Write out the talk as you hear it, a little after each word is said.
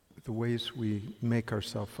the ways we make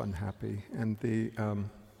ourselves unhappy. And the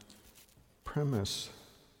premise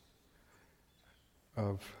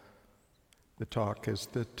of the talk is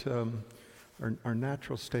that our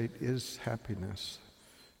natural state is happiness,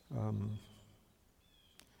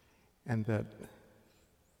 and that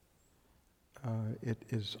it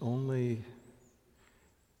is only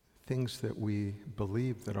things that we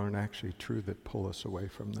believe that aren't actually true that pull us away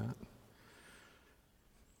from that.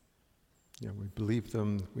 You know, we believe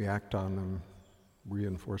them, we act on them,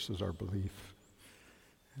 reinforces our belief,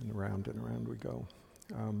 and around we go.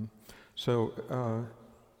 So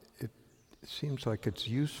it seems like it's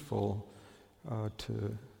useful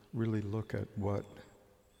to really look at what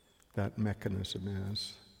that mechanism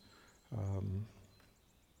is.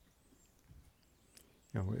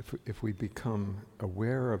 If we become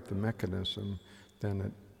aware of the mechanism,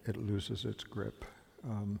 then it loses its grip.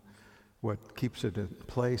 What keeps it in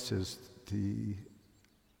place is the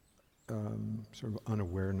sort of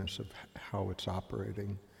unawareness of how it's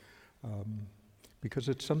operating, because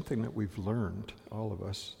it's something that we've learned, all of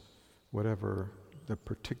us, whatever the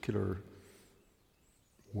particular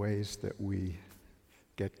ways that we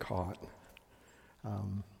get caught,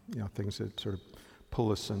 things that sort of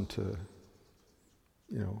pull us into,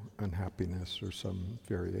 unhappiness or some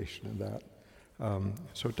variation of that.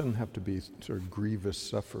 So it doesn't have to be sort of grievous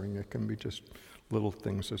suffering. It can be just little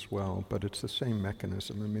things as well, but it's the same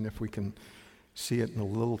mechanism. I mean, if we can see it in the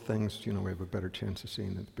little things, we have a better chance of seeing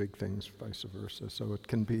it in the big things, vice versa. So it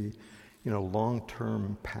can be,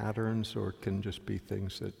 long-term patterns, or it can just be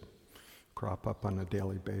things that crop up on a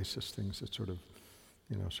daily basis, things that sort of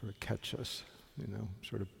catch us,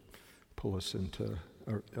 sort of pull us into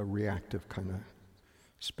a reactive kind of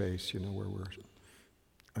space, where we're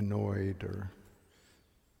annoyed or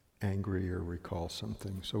angry or recall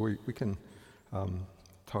something. So we can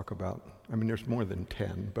talk about, there's more than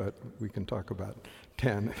 10, but we can talk about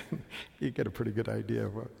 10. You get a pretty good idea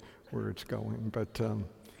of where it's going. But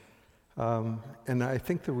and I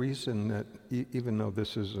think the reason that even though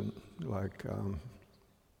this isn't like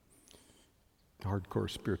hardcore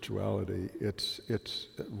spirituality, it's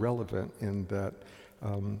relevant in that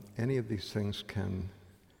any of these things can,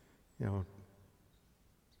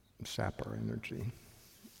 sap our energy,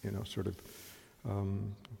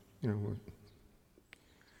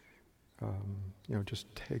 just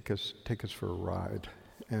take us for a ride.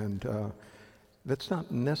 And that's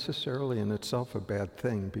not necessarily in itself a bad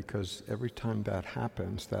thing, because every time that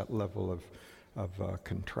happens, that level of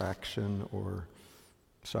contraction or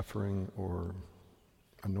suffering or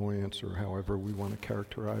annoyance, or however we want to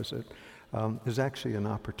characterize it, is actually an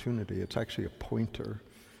opportunity. It's actually a pointer.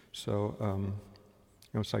 So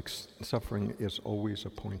it's like suffering is always a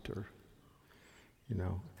pointer,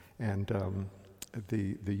 and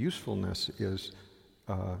the usefulness is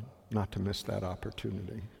not to miss that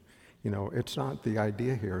opportunity. It's not, the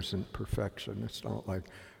idea here isn't perfection. It's not like,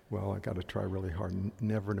 well, I got to try really hard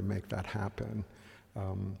never to make that happen.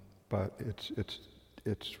 But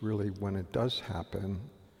it's really when it does happen,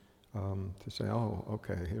 to say, oh,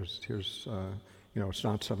 okay, here's it's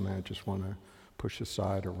not something I just want to push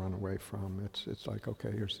aside or run away from. It's like,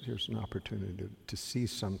 okay, here's an opportunity to see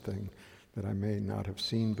something that I may not have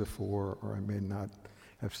seen before, or I may not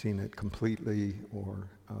have seen it completely, or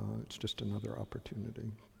it's just another opportunity.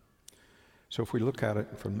 So if we look at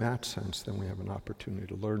it from that sense, then we have an opportunity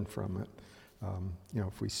to learn from it.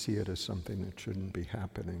 If we see it as something that shouldn't be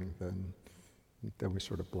happening, then we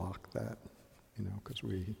sort of block that, because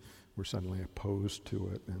we're suddenly opposed to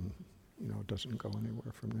it, and it doesn't go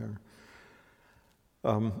anywhere from there.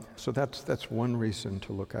 So that's one reason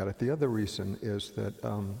to look at it. The other reason is that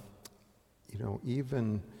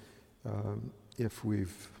even if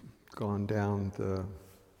we've gone down the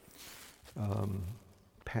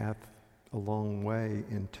path a long way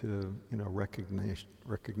into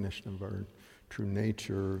recognition of our true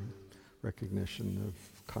nature, recognition of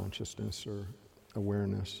consciousness or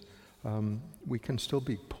awareness, we can still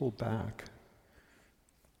be pulled back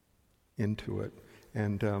into it.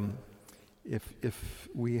 And if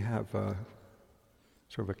we have a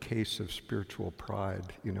sort of a case of spiritual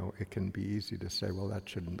pride, it can be easy to say, well, that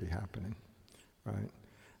shouldn't be happening, right?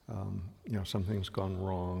 Something's gone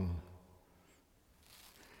wrong,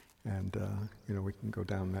 and we can go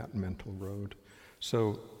down that mental road.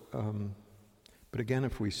 So, but again,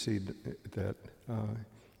 if we see that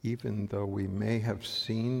even though we may have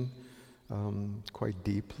seen quite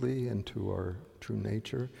deeply into our true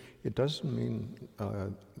nature, it doesn't mean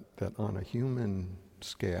that on a human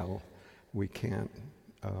scale we can't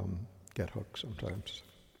get hooked sometimes.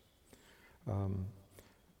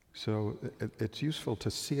 So it's useful to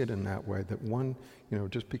see it in that way, that one,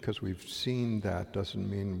 just because we've seen that doesn't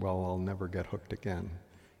mean, well, I'll never get hooked again.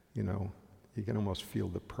 You can almost feel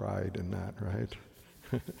the pride in that, right?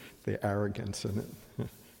 The arrogance in it.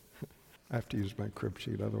 I have to use my crib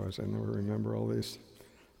sheet, otherwise I never remember all these.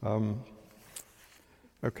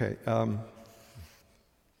 Okay.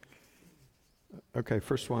 Okay,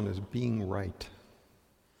 first one is being right.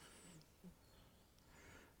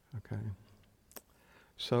 Okay.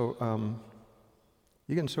 So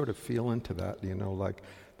you can sort of feel into that, like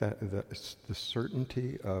that the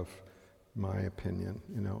certainty of my opinion.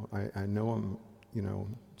 I know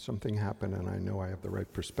something happened, and I know I have the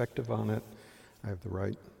right perspective on it. I have the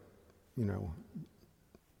right,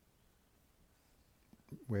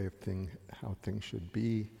 way of how things should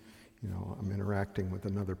be. I'm interacting with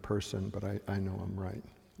another person, but I know I'm right.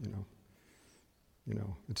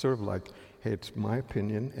 It's sort of like, hey, it's my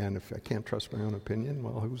opinion, and if I can't trust my own opinion,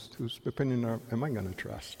 well, whose opinion am I going to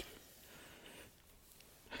trust?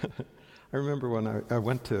 I remember when I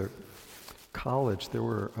went to college, there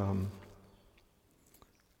were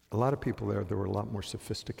a lot of people there that were a lot more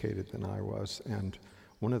sophisticated than I was, and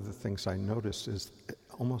one of the things I noticed is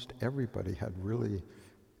almost everybody had really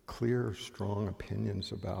clear, strong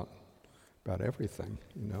opinions about everything,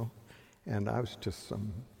 and I was just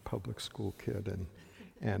some public school kid,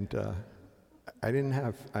 and I didn't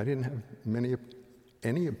have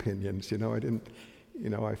any opinions,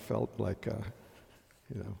 I felt like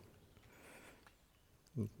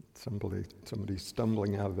somebody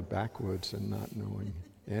stumbling out of the backwoods and not knowing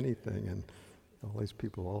anything, and all these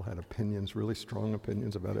people all had opinions, really strong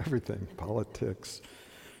opinions about everything, politics,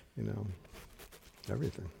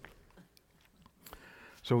 everything.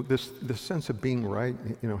 So this sense of being right,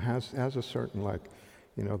 has a certain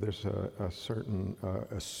there's a certain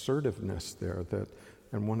assertiveness there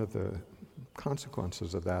and one of the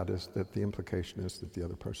consequences of that is that the implication is that the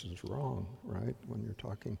other person is wrong, right, when you're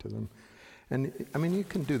talking to them. And I mean, you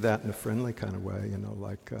can do that in a friendly kind of way,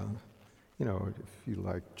 if you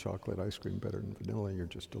like chocolate ice cream better than vanilla, you're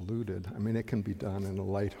just deluded. I mean, it can be done in a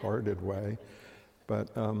lighthearted way,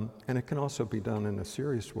 but and it can also be done in a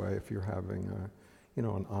serious way if you're having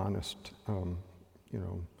an honest,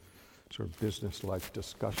 sort of business-like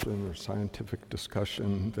discussion or scientific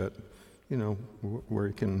discussion that, where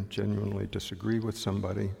you can genuinely disagree with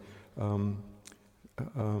somebody. But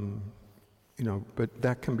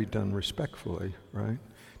that can be done respectfully, right?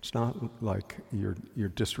 It's not like you're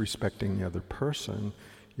disrespecting the other person.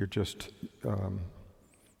 You're just,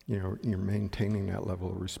 you're maintaining that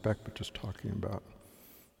level of respect, but just talking about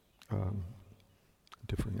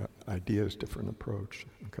different ideas, different approach,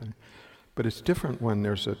 okay? But it's different when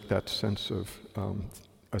there's that sense of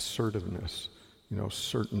assertiveness,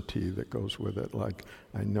 certainty that goes with it. Like,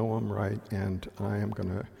 I know I'm right, and I am going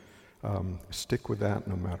to stick with that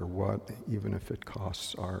no matter what, even if it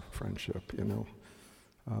costs our friendship,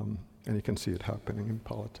 And you can see it happening in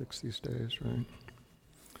politics these days, right?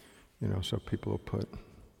 So people will put,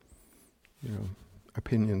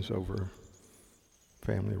 opinions over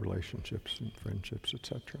family relationships and friendships,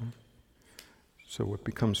 etc. So what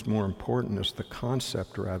becomes more important is the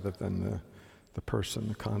concept rather than the person,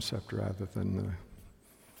 the concept rather than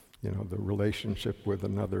the relationship with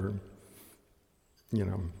another,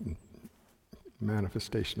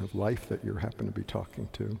 manifestation of life that you happen to be talking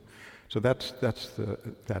to. So that's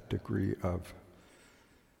that degree of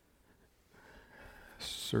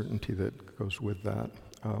certainty that goes with that.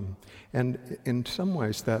 And in some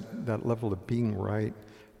ways, that level of being right,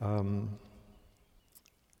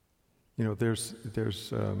 there's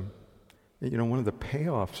one of the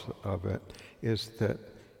payoffs of it is that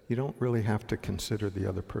you don't really have to consider the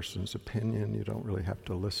other person's opinion. You don't really have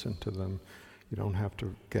to listen to them. You don't have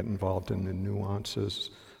to get involved in the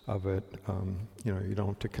nuances of it. You don't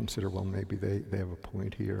have to consider, well, maybe they have a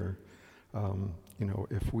point here.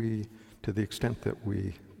 If we, to the extent that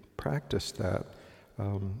we practice that,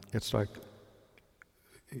 it's like,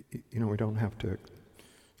 we don't have to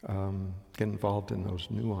get involved in those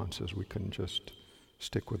nuances. We can just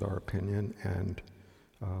stick with our opinion, and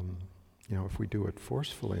if we do it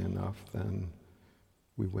forcefully enough, then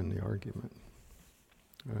we win the argument,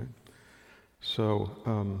 right? So,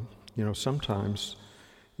 sometimes,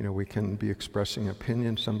 we can be expressing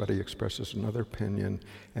opinion, somebody expresses another opinion,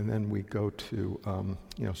 and then we go to,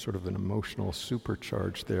 sort of an emotional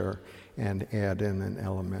supercharge there and add in an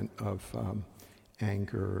element of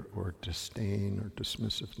anger or disdain or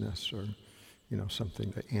dismissiveness or,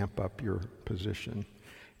 something to amp up your position.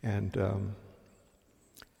 And,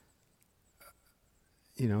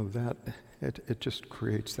 that, it just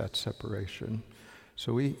creates that separation.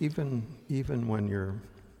 So even when you're,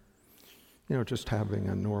 just having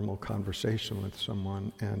a normal conversation with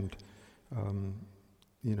someone, and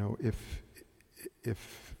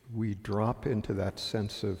if we drop into that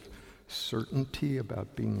sense of certainty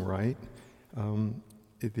about being right,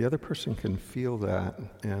 the other person can feel that,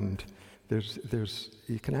 and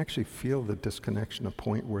you can actually feel the disconnection, a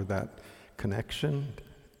point where that connection,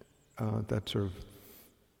 that sort of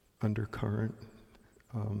undercurrent,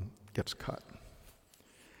 gets cut.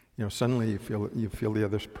 Suddenly you feel the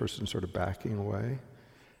other person sort of backing away,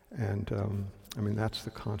 and that's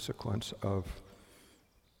the consequence of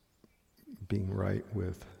being right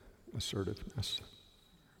with assertiveness.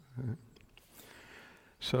 Right?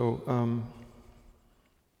 So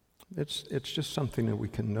it's just something that we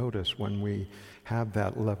can notice when we have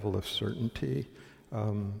that level of certainty,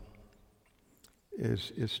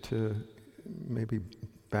 is to maybe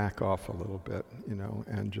back off a little bit,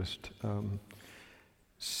 and just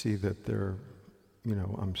see that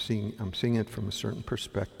I'm seeing it from a certain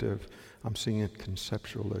perspective. I'm seeing it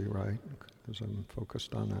conceptually, right? Because I'm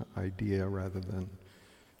focused on an idea rather than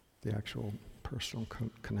the actual personal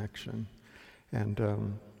connection, and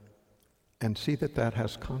see that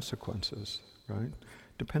has consequences, right?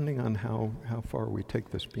 Depending on how far we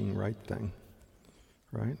take this being right thing,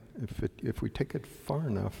 right? If we take it far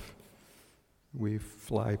enough, we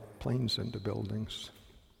fly planes into buildings.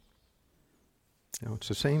 It's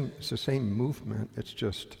the same movement. It's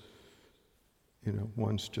just,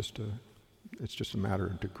 one's it's just a matter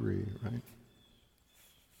of degree, right?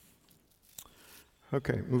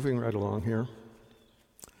 Okay, moving right along here.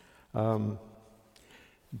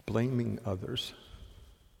 Blaming others,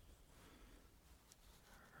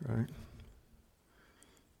 right?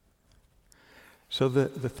 So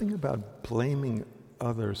the thing about blaming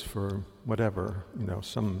others for whatever,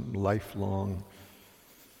 some lifelong,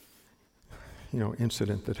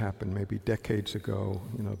 incident that happened maybe decades ago,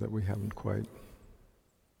 that we haven't quite,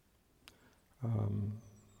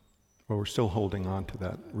 we're still holding on to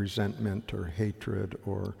that resentment or hatred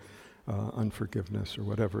or unforgiveness or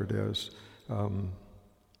whatever it is.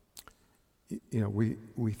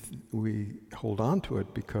 We hold on to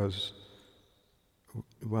it because,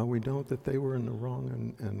 we know that they were in the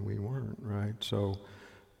wrong and we weren't, right? So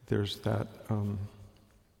there's that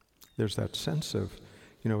sense of,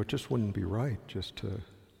 it just wouldn't be right just to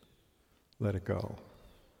let it go.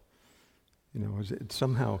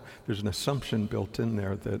 Somehow there's an assumption built in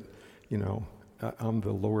there that, I'm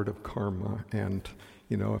the Lord of karma, and,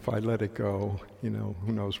 if I let it go,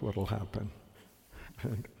 who knows what'll happen.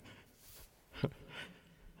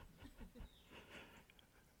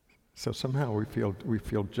 So somehow we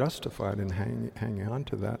feel justified in hanging on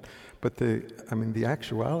to that, but the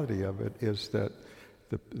actuality of it is that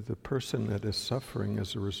the person that is suffering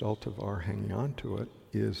as a result of our hanging on to it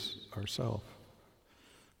is ourself,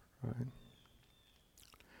 right?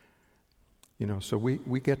 So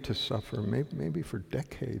we get to suffer maybe for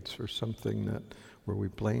decades for something where we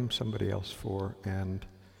blame somebody else for, and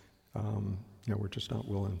we're just not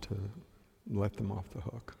willing to let them off the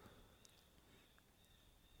hook.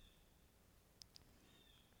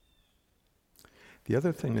 The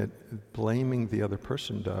other thing that blaming the other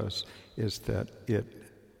person does is that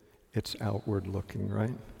it's outward looking,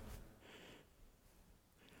 right?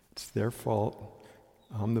 It's their fault.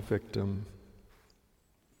 I'm the victim.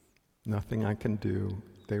 Nothing I can do.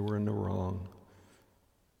 They were in the wrong.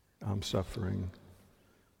 I'm suffering.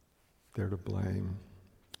 They're to blame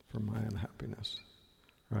for my unhappiness,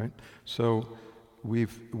 right? So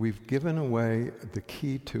we've given away the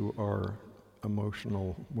key to our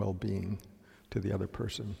emotional well-being to the other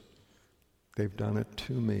person. They've done it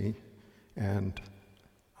to me, and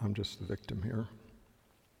I'm just the victim here.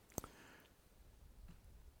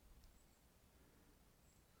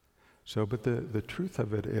 So, but the truth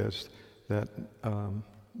of it is that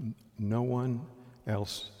no one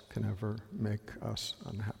else can ever make us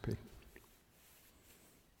unhappy.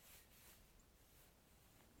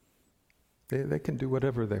 They can do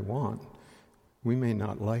whatever they want. We may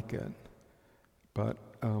not like it, but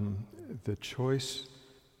the choice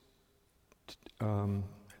to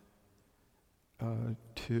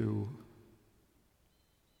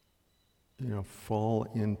fall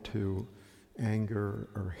into anger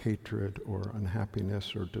or hatred or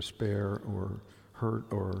unhappiness or despair or hurt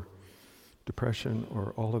or depression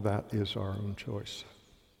or all of that is our own choice.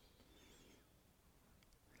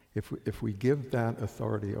 If we give that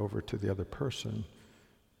authority over to the other person,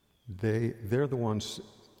 they're the ones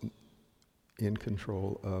in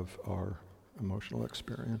control of our emotional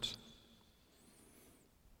experience.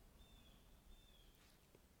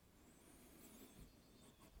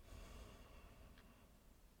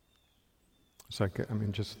 It's like, I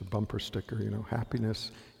mean, just the bumper sticker,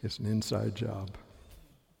 happiness is an inside job.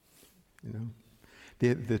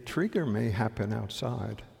 The trigger may happen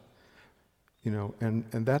outside, and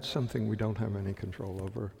that's something we don't have any control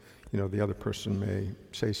over. The other person may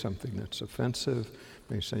say something that's offensive,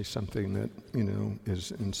 may say something that,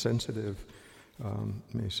 is insensitive,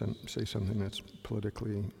 may say something that's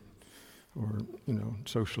politically or,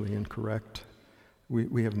 socially incorrect.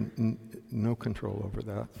 We have no control over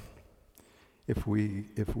that. If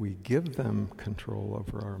we give them control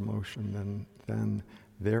over our emotion, then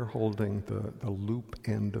they're holding the loop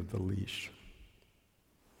end of the leash.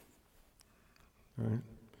 Right?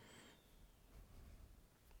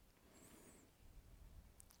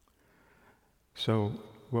 So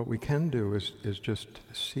what we can do is just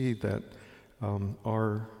see that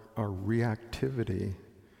our reactivity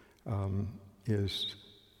is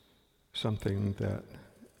something that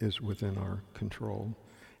is within our control.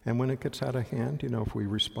 And when it gets out of hand, if we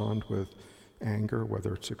respond with anger,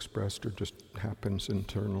 whether it's expressed or just happens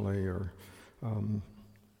internally, or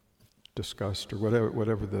disgust, or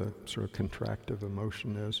whatever the sort of contractive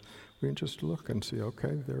emotion is, we can just look and see,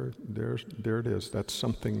 okay, there it is. That's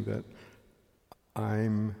something that I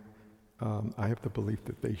have the belief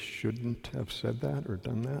that they shouldn't have said that or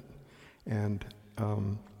done that, and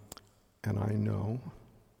I know,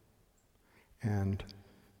 and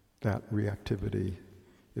that reactivity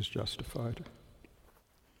is justified.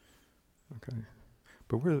 Okay,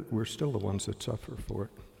 but we're still the ones that suffer for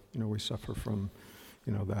it. We suffer from,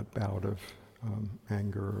 that bout of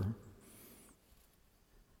anger, or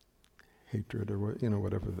hatred, or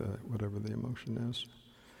whatever the emotion is.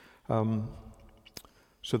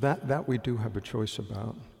 So that we do have a choice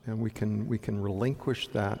about, and we can relinquish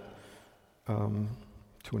that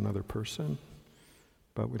to another person,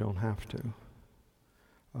 but we don't have to.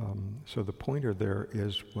 So the pointer there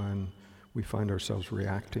is when we find ourselves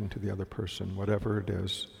reacting to the other person, whatever it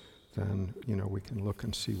is, then we can look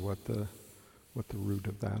and see what the root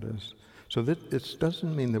of that is. So it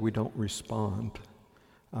doesn't mean that we don't respond.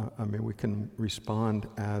 We can respond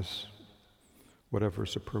as whatever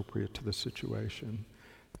is appropriate to the situation.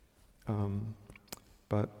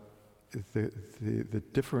 But the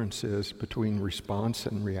difference is between response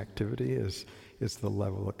and reactivity is the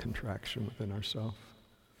level of contraction within ourselves.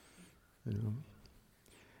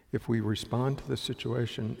 If we respond to the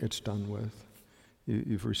situation, it's done with.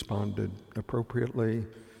 You've responded appropriately.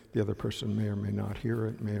 The other person may or may not hear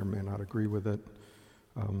it, may or may not agree with it.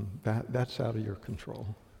 That's out of your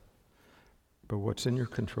control. But what's in your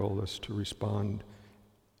control is to respond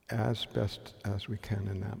as best as we can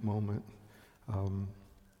in that moment.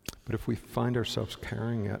 But if we find ourselves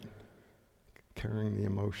carrying the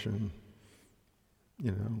emotion,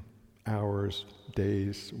 hours,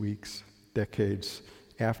 days, weeks, decades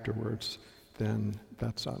afterwards, then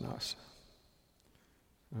that's on us.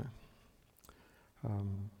 Right?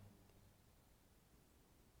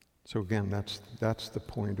 So again, that's the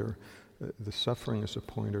pointer. The suffering is a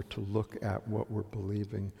pointer to look at what we're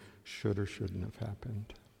believing should or shouldn't have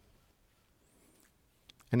happened.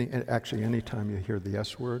 Actually, anytime you hear the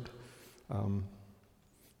S word,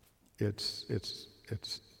 it's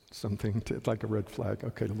something. It's like a red flag.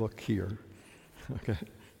 Okay, look here. Okay,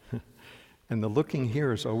 and the looking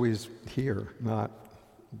here is always here, not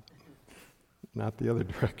the other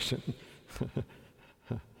direction.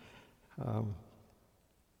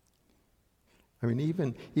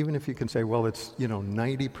 Even if you can say, well, it's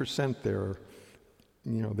 90%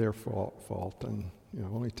 their fault, and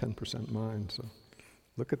only 10% mine. So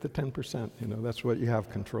look at the 10%. That's what you have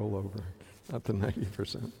control over, not the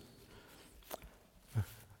 90%.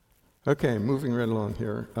 Okay, moving right along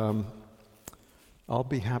here. I'll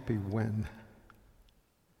be happy when.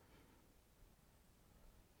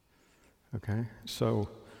 Okay, so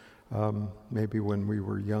maybe when we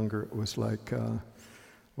were younger, it was like,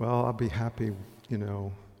 I'll be happy,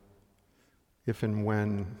 if and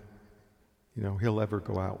when, he'll ever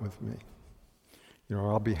go out with me.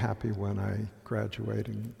 I'll be happy when I graduate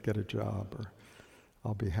and get a job, or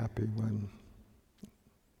I'll be happy when,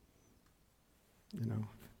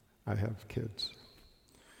 I have kids.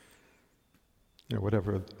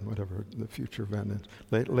 Whatever the future event is.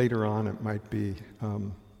 Later on, it might be,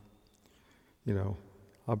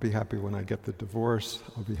 I'll be happy when I get the divorce.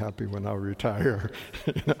 I'll be happy when I'll retire.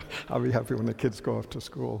 I'll be happy when the kids go off to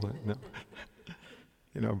school.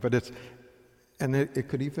 But it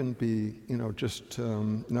could even be, just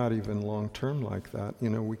not even long term like that.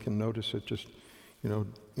 We can notice it just,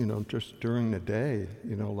 just during the day.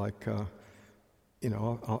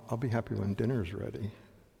 I'll be happy when dinner's ready.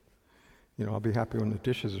 I'll be happy when the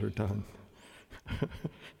dishes are done.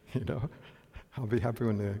 I'll be happy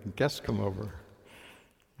when the guests come over.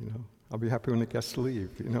 I'll be happy when the guests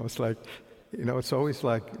leave. It's like, it's always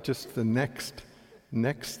like just the next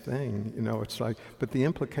thing. It's like, but the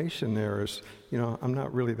implication there is, I'm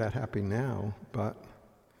not really that happy now, but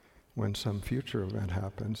when some future event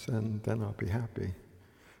happens, then I'll be happy.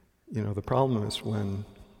 The problem is when,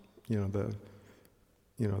 the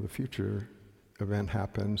future event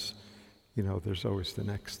happens, there's always the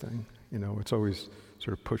next thing. It's always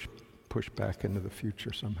sort of pushed back into the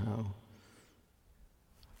future somehow.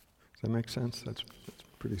 Does that make sense? That's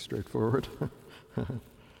pretty straightforward.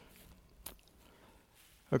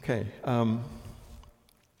 Okay.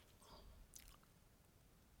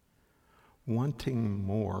 Wanting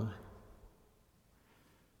more.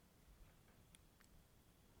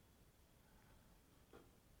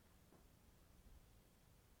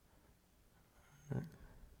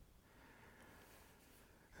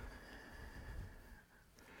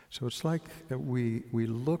 So it's like we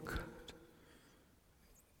look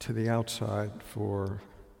to the outside for,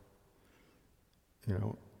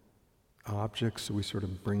 objects that we sort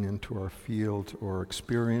of bring into our field, or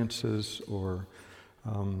experiences, or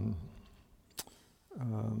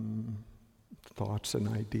thoughts and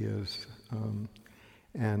ideas,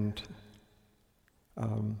 and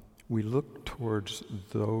we look towards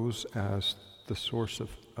those as the source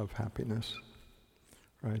of happiness,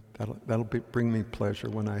 right? That'll bring me pleasure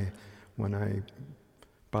when I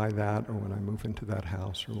buy that, or when I move into that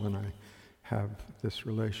house, or when I have this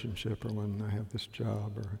relationship, or when I have this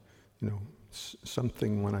job, or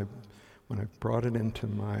something. When I brought it into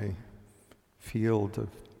my field of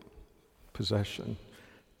possession,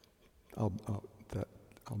 I'll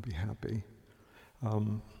be happy.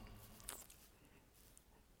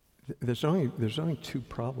 There's only two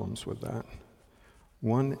problems with that.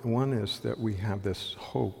 One is that we have this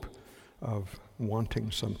hope of wanting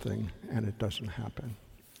something and it doesn't happen,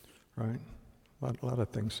 right? A lot of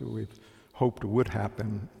things that we've hoped would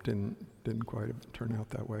happen didn't quite turn out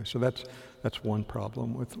that way. So that's one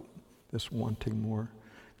problem with this wanting more.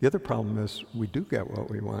 The other problem is we do get what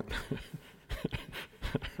we want.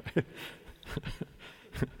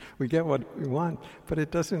 We get what we want, but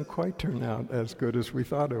it doesn't quite turn out as good as we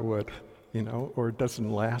thought it would, or it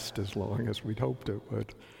doesn't last as long as we'd hoped it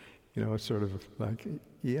would. It's sort of like,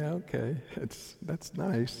 yeah, okay, that's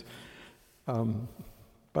nice,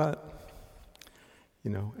 but,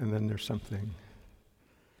 and then there's something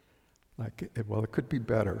like, well, it could be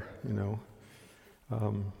better,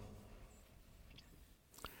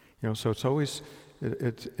 so it's always,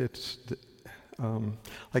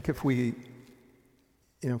 like if we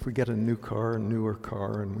get a newer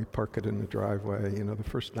car, and we park it in the driveway, the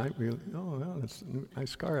first night that's a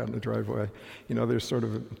nice car out in the driveway. There's sort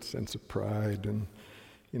of a sense of pride, and,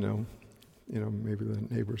 maybe the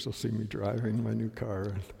neighbors will see me driving my new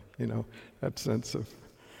car, and, that sense of,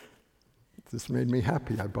 this made me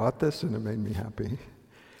happy. I bought this, and it made me happy.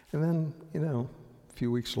 And then, a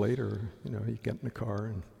few weeks later, you get in the car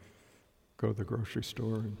and go to the grocery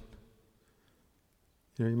store, and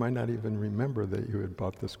you might not even remember that you had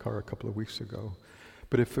bought this car a couple of weeks ago.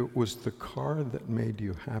 But if it was the car that made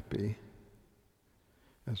you happy,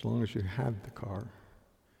 as long as you had the car,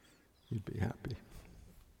 you'd be happy.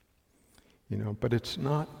 But it's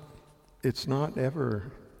not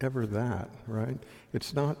ever that, right?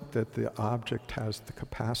 It's not that the object has the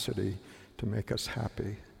capacity to make us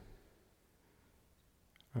happy.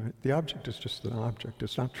 Right? The object is just an object.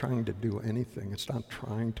 It's not trying to do anything. It's not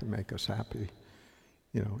trying to make us happy.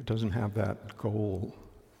 It doesn't have that goal.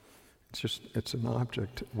 It's an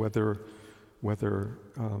object. Whether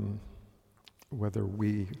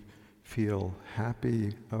we feel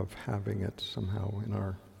happy of having it somehow in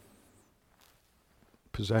our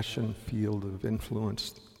possession field of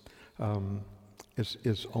influence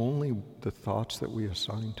is only the thoughts that we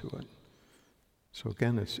assign to it. So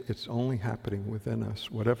again, it's only happening within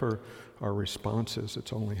us. Whatever our response is,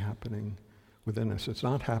 it's only happening within us. It's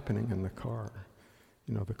not happening in the car.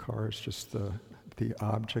 The car is just the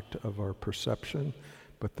object of our perception,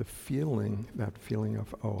 but that feeling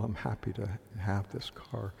of, I'm happy to have this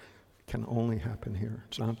car, can only happen here.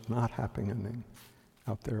 It's not happening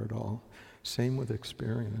out there at all. Same with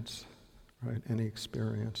experience, right? Any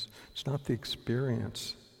experience. It's not the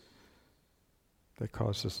experience that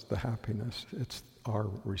causes the happiness. It's our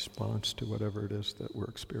response to whatever it is that we're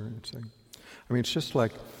experiencing. I mean, it's just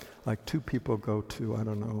like two people go to,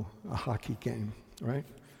 a hockey game, right?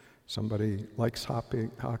 Somebody likes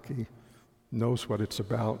hockey, knows what it's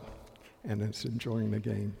about, and is enjoying the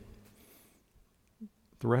game.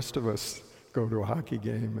 The rest of us go to a hockey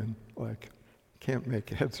game and can't make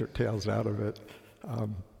heads or tails out of it,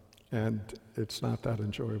 And it's not that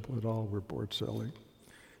enjoyable at all. We're bored silly.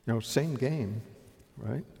 Same game,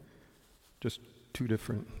 right? Just two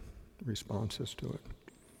different responses to it.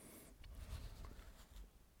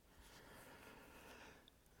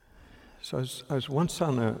 So I was once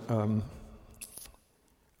on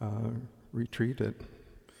a retreat at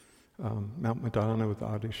Mount Madonna with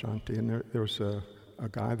Adyashanti, and there was a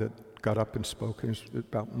guy that got up and spoke. He was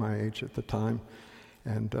about my age at the time,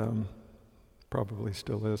 and probably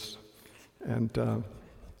still is. And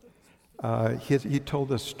he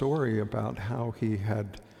told a story about how he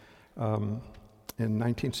had, in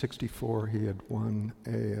 1964, he had won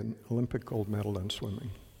an Olympic gold medal in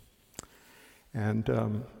swimming. And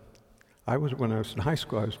when I was in high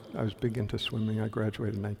school, I was big into swimming. I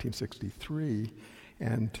graduated in 1963,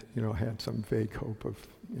 and I had some vague hope of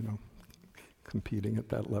competing at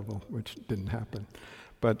that level, which didn't happen.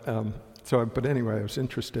 But anyway, I was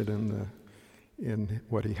interested in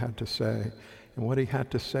what he had to say, and what he had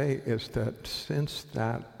to say is that since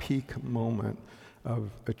that peak moment of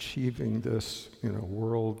achieving this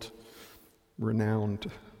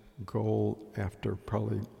world-renowned goal after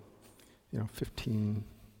probably 15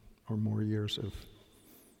 or more years of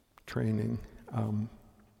training,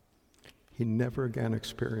 he never again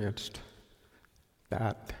experienced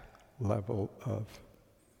that level of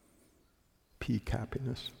peak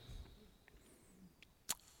happiness,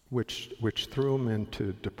 which threw him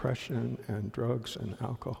into depression and drugs and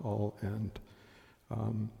alcohol and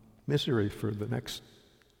misery for the next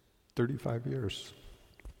 35 years.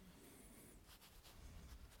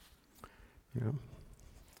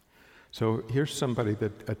 So here's somebody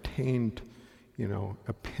that attained,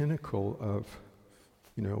 a pinnacle of,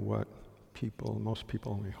 what most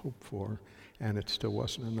people only hope for, and it still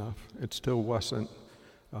wasn't enough. It still wasn't,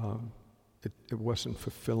 it wasn't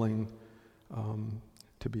fulfilling,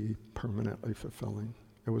 to be permanently fulfilling.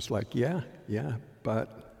 It was like, yeah,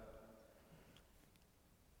 but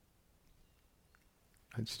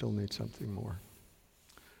I'd still need something more,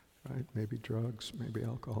 right? Maybe drugs, maybe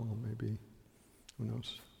alcohol, maybe, who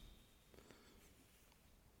knows?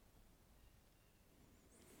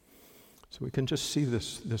 So we can just see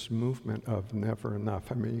this movement of never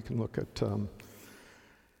enough. I mean, you can look at,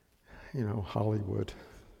 Hollywood,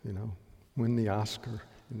 win the Oscar,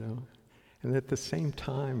 and at the same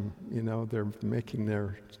time, they're making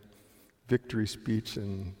their victory speech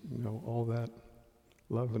and, all that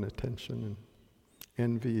love and attention and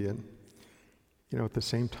envy, and, at the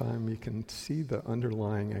same time, you can see the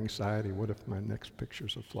underlying anxiety. What if my next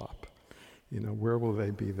picture's a flop? Where will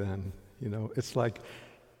they be then? It's like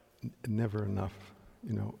never enough,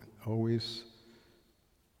 always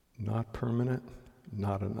not permanent,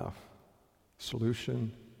 not enough.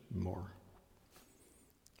 Solution, more.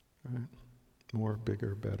 Right? More,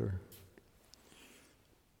 bigger, better.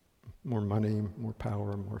 More money, more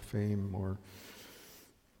power, more fame, more,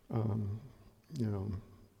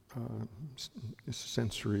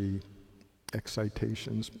 sensory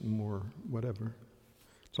excitations, more whatever.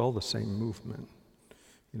 It's all the same movement.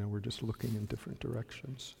 We're just looking in different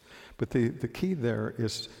directions. But the key there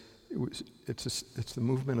is it's the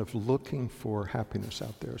movement of looking for happiness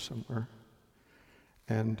out there somewhere.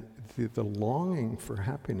 And the longing for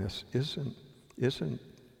happiness isn't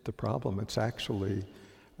the problem. It's actually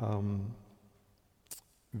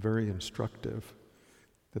very instructive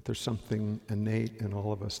that there's something innate in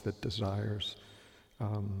all of us that desires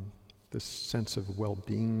this sense of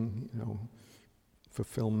well-being,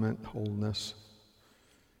 fulfillment, wholeness.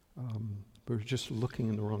 But we're just looking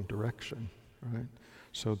in the wrong direction, right?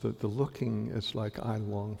 So the looking is like, I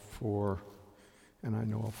long for, and I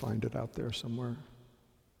know I'll find it out there somewhere.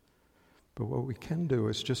 But what we can do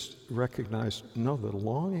is just recognize, no, the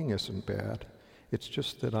longing isn't bad. It's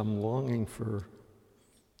just that I'm longing for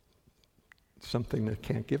something that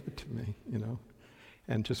can't give it to me,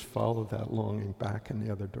 and just follow that longing back in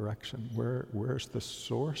the other direction. Where's the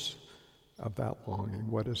source of that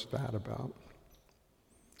longing? What is that about?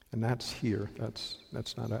 And that's here. That's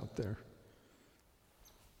not out there.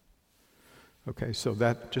 Okay, so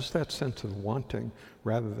that sense of wanting,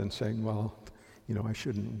 rather than saying, well, I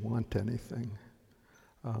shouldn't want anything.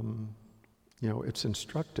 It's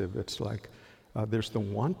instructive. It's like there's the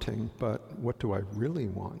wanting, but what do I really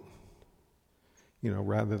want?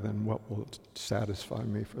 Rather than what will satisfy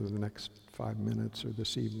me for the next 5 minutes or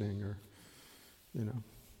this evening, or,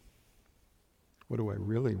 what do I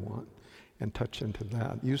really want? And touch into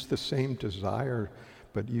that. Use the same desire,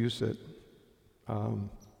 but use it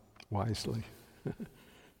wisely.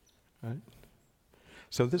 Right?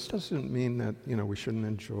 So this doesn't mean that, we shouldn't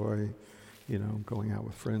enjoy, going out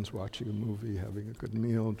with friends, watching a movie, having a good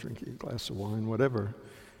meal, drinking a glass of wine, whatever.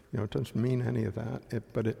 It doesn't mean any of that.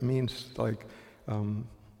 But it means like,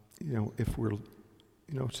 if we're,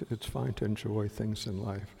 it's fine to enjoy things in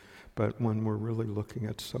life, but when we're really looking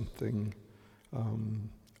at something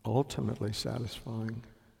ultimately satisfying,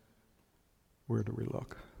 where do we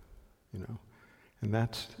look? And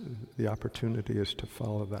that's the opportunity, is to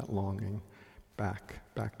follow that longing back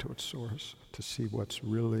to its source, to see what's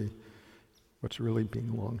really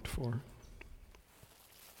being longed for.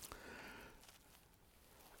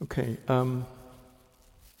 Okay,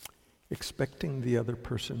 expecting the other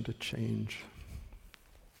person to change.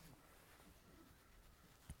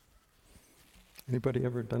 Anybody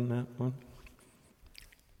ever done that one?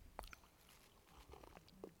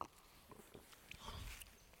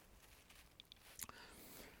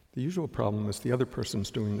 The usual problem is the other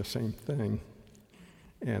person's doing the same thing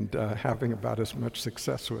and having about as much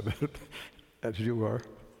success with it as you are.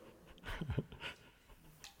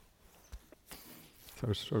 So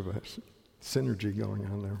there's sort of a synergy going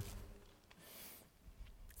on there.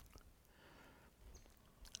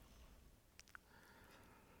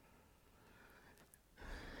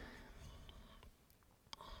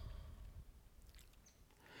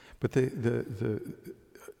 But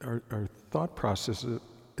our thought process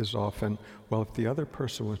is often, well, if the other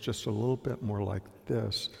person was just a little bit more like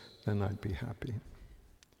this, then I'd be happy.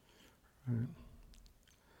 Right?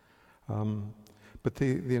 But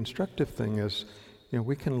the instructive thing is,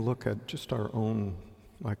 we can look at just our own,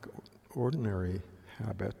 like, ordinary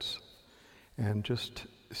habits and just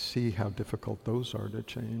see how difficult those are to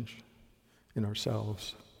change in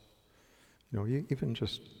ourselves. Even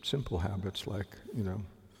just simple habits like,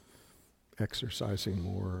 exercising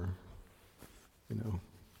more,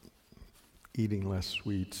 eating less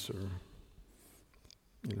sweets, or,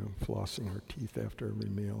 flossing our teeth after every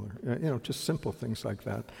meal, or, just simple things like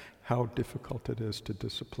that. How difficult it is to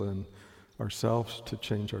discipline ourselves, to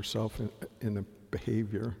change ourselves in a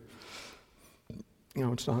behavior.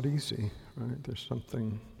 It's not easy, right? There's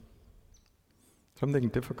something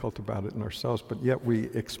difficult about it in ourselves, but yet we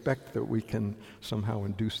expect that we can somehow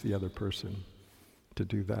induce the other person to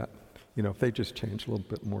do that. If they just change a little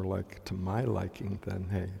bit more like to my liking, then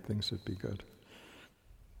hey, things would be good.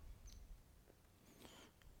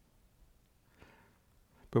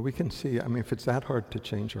 But we can see, if it's that hard to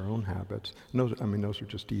change our own habits, those are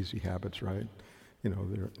just easy habits, right? There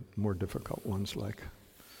are more difficult ones like,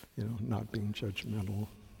 not being judgmental,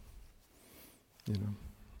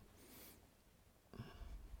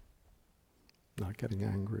 not getting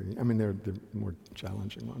angry. They're the more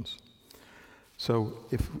challenging ones. So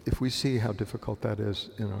if we see how difficult that is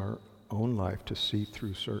in our own life to see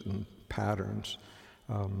through certain patterns,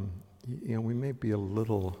 we may be a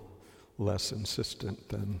little less insistent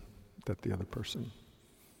than that the other person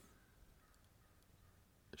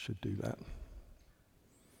should do that.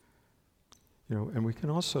 And we can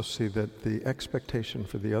also see that the expectation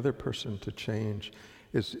for the other person to change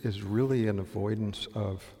is really an avoidance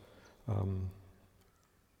of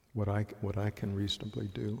what I can reasonably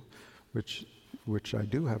do, which I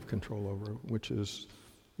do have control over, which is,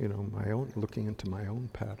 my own, looking into my own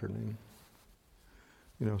patterning.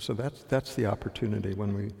 So that's the opportunity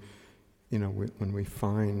when we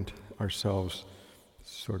find ourselves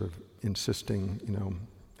sort of insisting,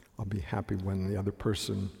 I'll be happy when the other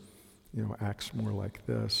person, acts more like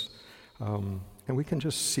this, and we can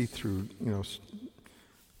just see through,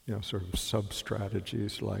 sort of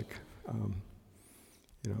sub-strategies like,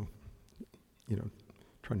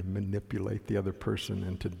 trying to manipulate the other person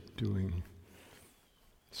into doing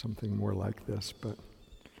something more like this,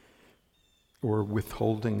 or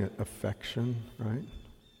withholding affection, right?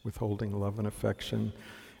 Withholding love and affection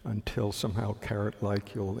until somehow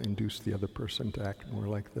carrot-like you'll induce the other person to act more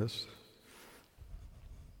like this.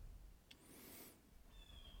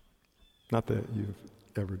 Not that you've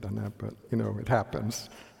ever done that, but it happens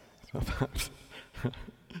sometimes.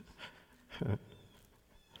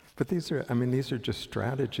 But these are just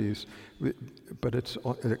strategies, but it's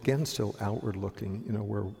again still outward looking,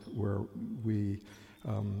 where we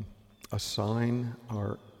assign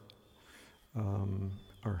our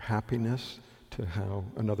happiness to how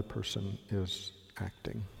another person is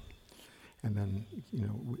acting. And then,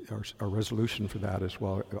 our resolution for that is,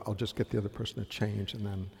 well, I'll just get the other person to change, and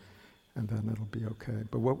then it'll be okay.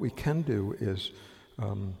 But what we can do is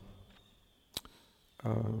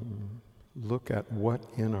look at what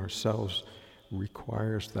in ourselves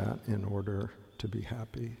requires that in order to be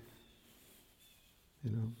happy.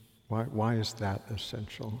 Why is that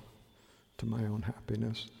essential to my own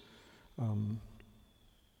happiness?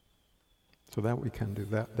 So that we can do,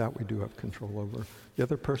 that we do have control over. The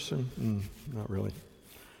other person, not really.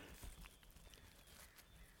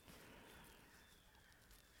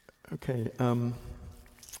 Okay,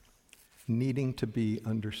 needing to be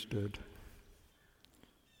understood.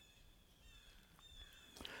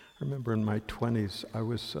 I remember in my 20s, I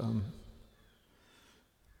was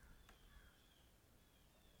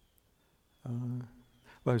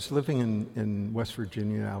I was living in West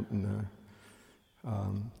Virginia, out in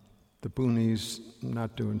the boonies,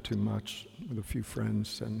 not doing too much, with a few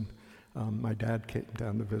friends, and my dad came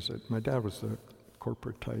down to visit. My dad was the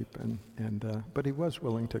corporate type, but he was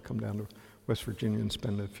willing to come down to West Virginia and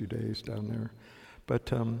spend a few days down there.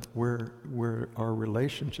 But where our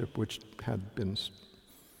relationship, which had been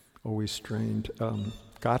always strained,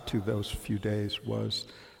 got to those few days was,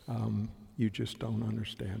 you just don't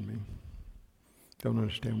understand me. Don't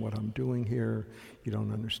understand what I'm doing here. You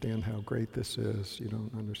don't understand how great this is. You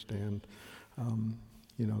don't understand,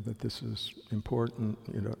 that this is important.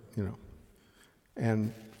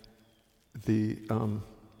 And the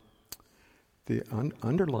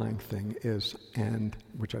underlying thing is, and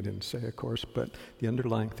which I didn't say, of course, but the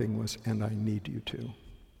underlying thing was, and I need you to.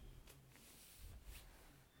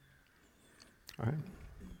 All right.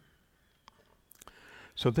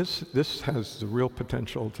 So this has the real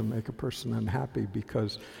potential to make a person unhappy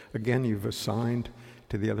because, again, you've assigned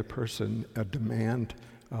to the other person a demand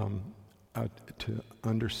to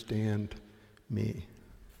understand me,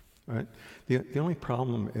 right? The only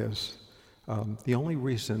problem is, the only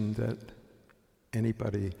reason that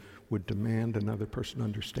anybody would demand another person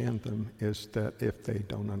understand them is that if they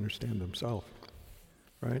don't understand themselves,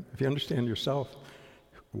 right? If you understand yourself,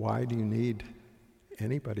 why do you need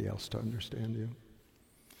anybody else to understand you?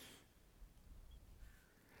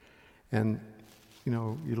 And,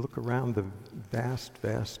 you look around, the vast,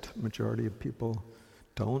 vast majority of people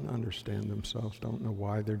don't understand themselves, don't know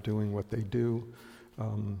why they're doing what they do,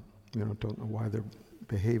 don't know why they're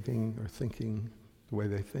behaving or thinking the way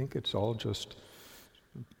they think. It's all just,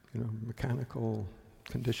 mechanical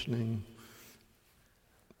conditioning,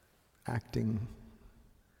 acting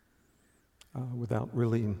without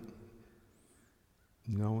really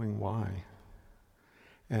knowing why.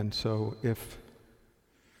 And so if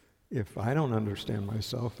I don't understand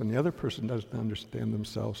myself and the other person doesn't understand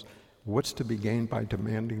themselves, what's to be gained by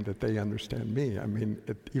demanding that they understand me? I mean,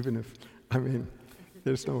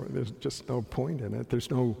 there's just no point in it. There's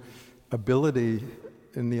no ability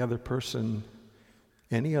in the other person,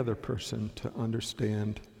 any other person, to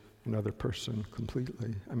understand another person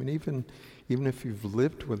completely. I mean, even if you've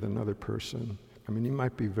lived with another person, you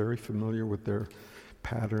might be very familiar with their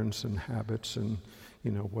patterns and habits and,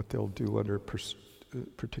 what they'll do under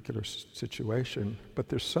particular situation, but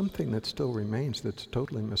there's something that still remains that's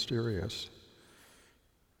totally mysterious.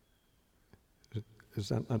 Is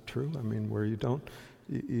that not true? Where you don't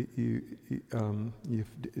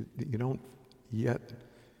yet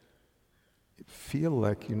feel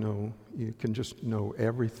like you can just know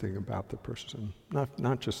everything about the person,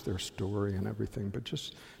 not just their story and everything, but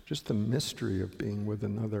just the mystery of being with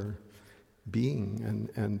another being,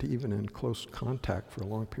 and even in close contact for a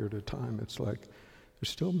long period of time. It's like there's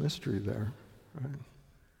still mystery there, right?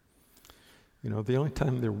 The only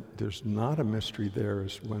time there's not a mystery there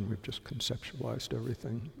is when we've just conceptualized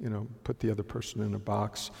everything, put the other person in a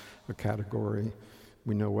box, a category.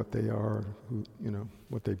 We know what they are,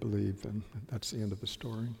 what they believe, and that's the end of the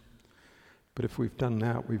story. But if we've done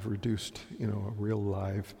that, we've reduced, a real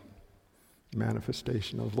live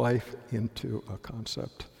manifestation of life into a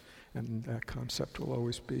concept, and that concept will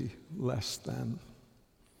always be less than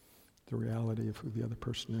the reality of who the other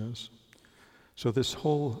person is. So this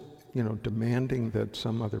whole, demanding that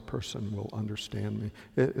some other person will understand me,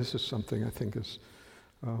 this is something I think is,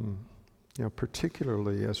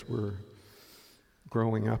 particularly as we're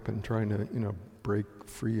growing up and trying to, break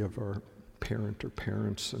free of our parent or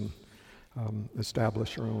parents and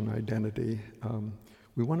establish our own identity.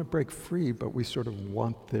 We want to break free, but we sort of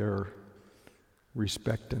want their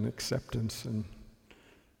respect and acceptance and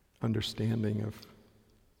understanding of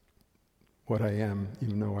what I am,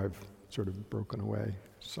 even though I've sort of broken away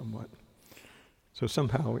somewhat. So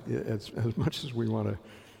somehow, as much as we want to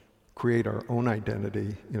create our own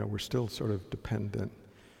identity, we're still sort of dependent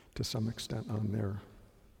to some extent on their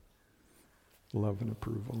love and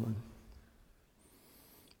approval.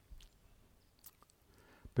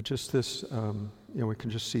 But just this, we can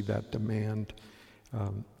just see that demand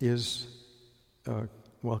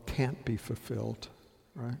can't be fulfilled,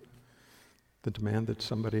 right? The demand that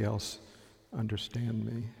somebody else understand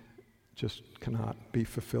me just cannot be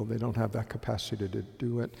fulfilled. They don't have that capacity to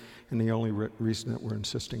do it, and the only reason that we're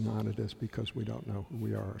insisting on it is because we don't know who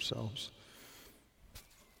we are ourselves.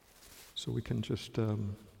 So we can just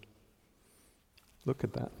look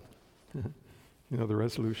at that. The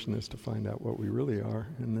resolution is to find out what we really are,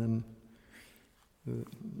 and then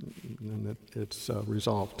it's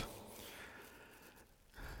resolved.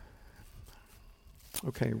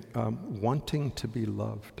 Okay, wanting to be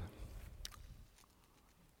loved.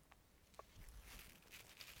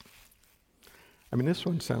 I mean, this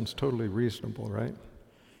one sounds totally reasonable, right?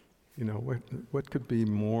 What could be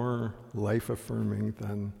more life-affirming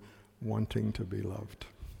than wanting to be loved?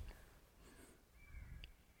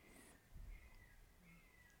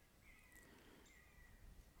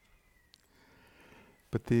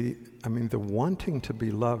 But the wanting to be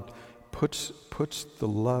loved puts the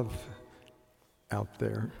love out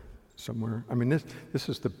there somewhere. I mean, this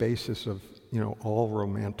is the basis of all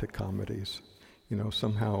romantic comedies.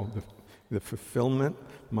 Somehow the fulfillment,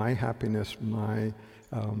 my happiness, my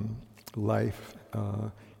life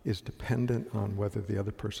is dependent on whether the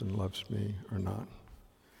other person loves me or not.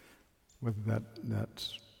 Whether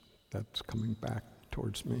that's coming back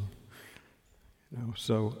towards me.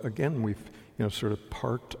 So again, we've sort of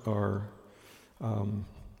parked our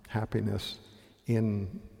happiness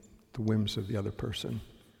in the whims of the other person.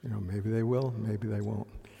 Maybe they will, maybe they won't.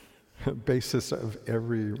 Basis of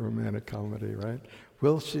every romantic comedy, right?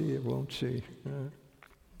 Will she? Won't she?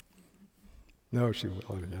 No, she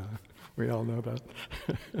will. Yeah, we all know that.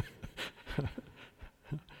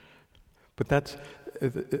 But that's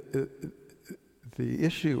the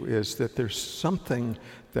issue is that there's something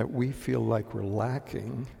that we feel like we're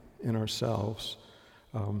lacking in ourselves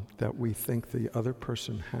that we think the other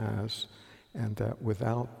person has, and that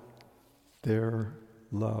without their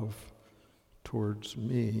love towards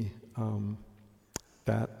me,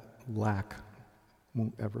 that lack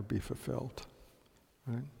won't ever be fulfilled,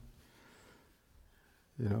 right?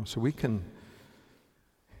 So we can,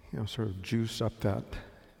 sort of juice up that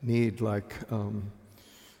need, like, I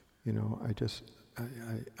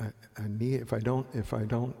need, if I don't,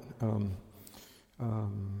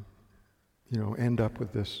 end up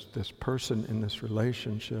with this person in this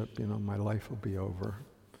relationship, my life will be over.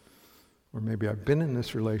 Or maybe I've been in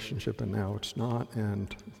this relationship and now it's not,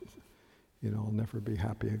 and, I'll never be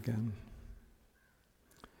happy again.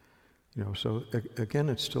 So again,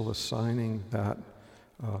 it's still assigning that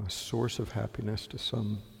source of happiness to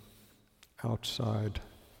some outside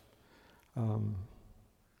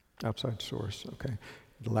source. Okay,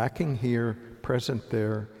 lacking here, present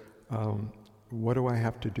there. What do I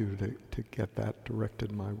have to do to get that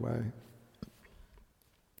directed my way?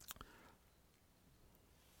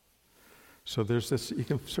 So there's this, you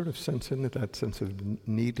can sort of sense into that sense of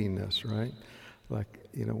neediness, right? Like,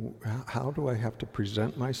 how do I have to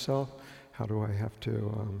present myself? How do I have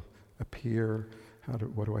to appear?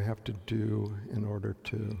 What do I have to do in order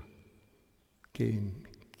to gain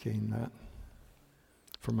that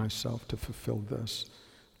for myself, to fulfill this?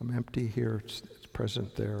 I'm empty here, it's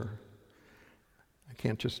present there. I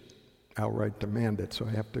can't just outright demand it, so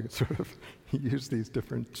I have to sort of use these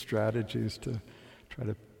different strategies to try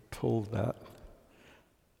to pull that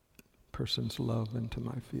person's love into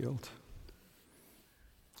my field.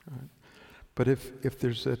 All right. But if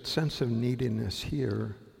there's that sense of neediness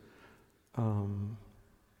here,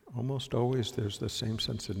 almost always there's the same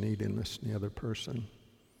sense of neediness in the other person,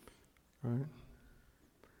 right?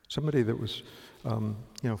 Somebody that was,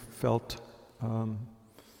 felt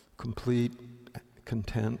complete,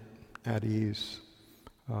 content, at ease,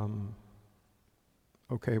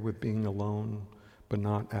 okay with being alone, but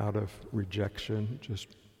not out of rejection, just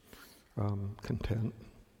content.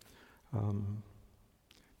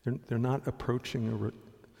 They're not approaching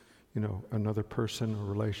another person or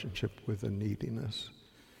relationship with a neediness.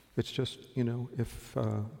 It's just,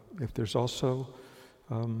 if there's also,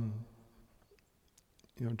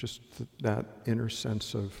 just that inner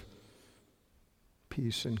sense of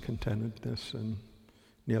peace and contentedness in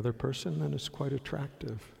the other person, then it's quite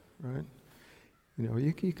attractive, right?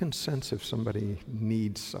 You can sense if somebody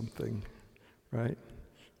needs something, right?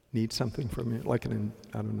 Needs something from you, like I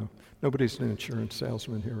don't know, nobody's an insurance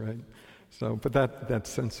salesman here, right? So, but that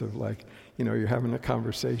sense of like, you're having a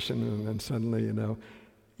conversation and then suddenly,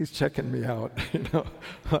 he's checking me out,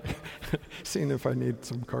 like seeing if I need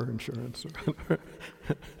some car insurance.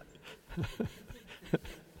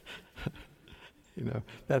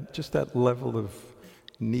 That level of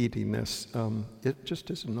neediness, it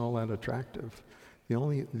just isn't all that attractive.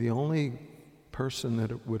 The only person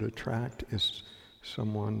that it would attract is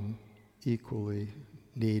someone equally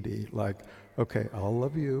needy. Like, okay, I'll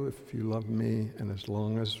love you if you love me, and as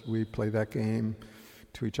long as we play that game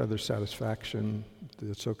to each other's satisfaction,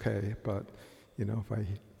 it's okay. But, if I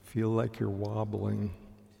feel like you're wobbling,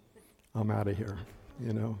 I'm out of here,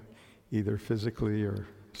 either physically or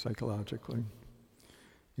psychologically.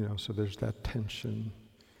 So there's that tension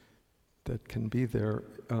that can be there.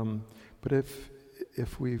 But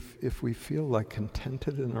if we feel like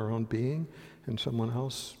contented in our own being, and someone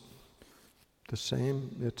else the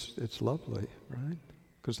same, it's lovely, right?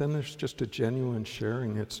 Because then there's just a genuine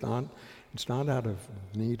sharing. It's not out of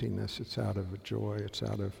neediness. It's out of a joy. It's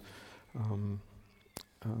out of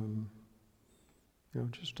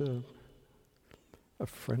just a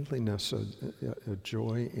friendliness, a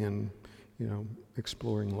joy in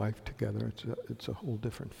exploring life together. It's a whole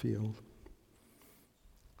different field.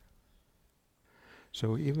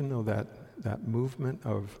 So even though that movement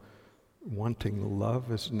of wanting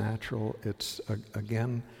love is natural, it's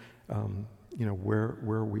again, where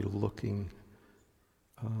are we looking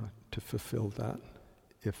to fulfill that?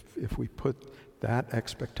 If we put that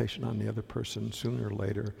expectation on the other person, sooner or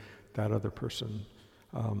later, that other person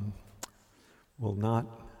will not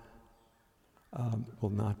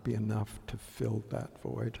be enough to fill that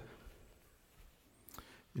void.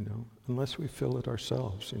 Unless we fill it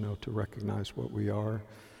ourselves, to recognize what we are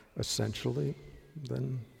essentially,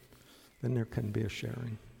 then there can be a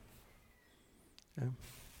sharing. Yeah.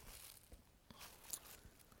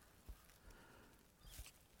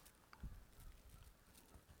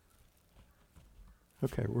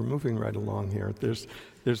 Okay, we're moving right along here. There's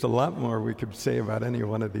a lot more we could say about any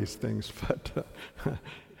one of these things, but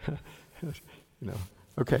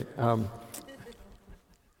Okay.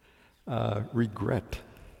 Regret.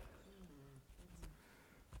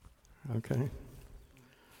 Okay.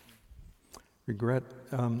 Regret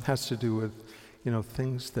has to do with,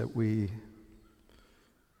 things that we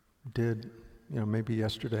did, maybe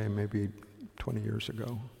yesterday, maybe 20 years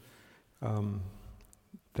ago,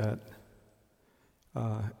 that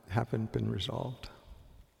haven't been resolved.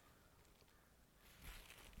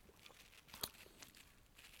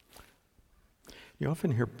 You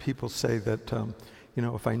often hear people say that,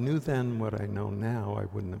 if I knew then what I know now, I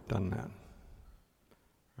wouldn't have done that.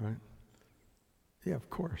 Right? Yeah, of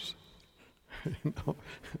course.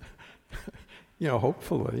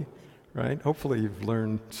 Hopefully, right? Hopefully you've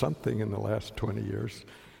learned something in the last 20 years.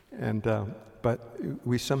 And but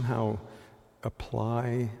we somehow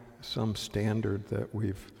apply some standard that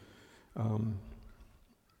we've,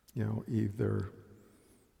 either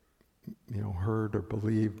heard or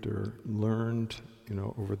believed or learned,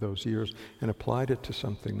 over those years, and applied it to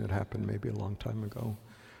something that happened maybe a long time ago.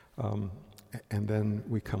 And then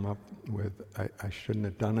we come up with, I shouldn't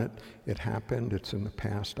have done it. It happened. It's in the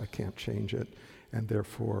past. I can't change it. And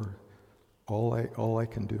therefore, all I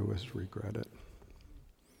can do is regret it.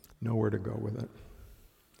 Nowhere to go with it.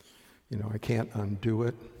 I can't undo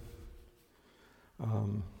it.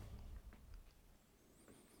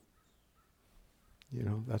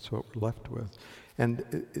 That's what we're left with. And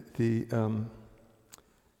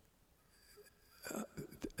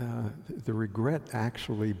the regret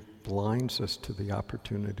actually blinds us to the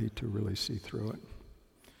opportunity to really see through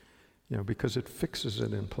it. Because it fixes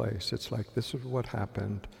it in place. It's like, this is what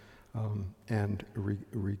happened, and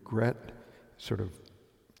regret sort of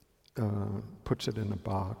puts it in a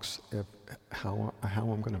box of how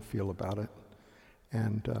I'm going to feel about it.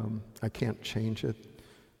 And I can't change it.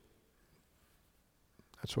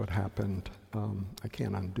 That's what happened. I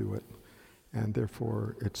can't undo it. And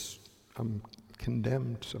therefore, I'm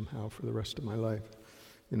condemned somehow for the rest of my life,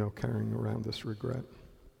 carrying around this regret.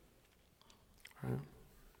 Right?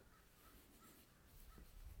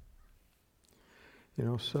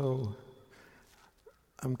 So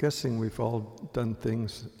I'm guessing we've all done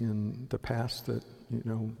things in the past that,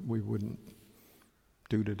 we wouldn't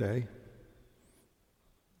do today.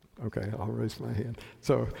 Okay, I'll raise my hand.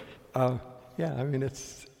 So,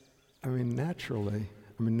 naturally,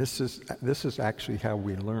 this is actually how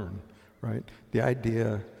we learn, right? The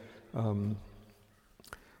idea,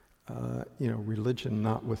 religion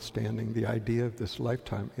notwithstanding, the idea of this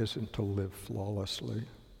lifetime isn't to live flawlessly.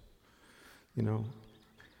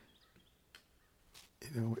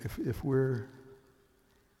 If we're,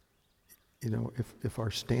 if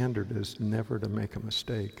our standard is never to make a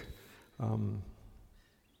mistake,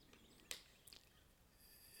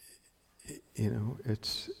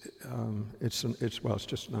 it's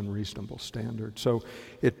just an unreasonable standard. So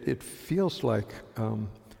it feels like,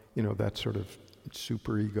 that sort of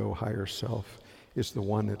superego, higher self is the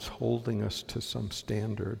one that's holding us to some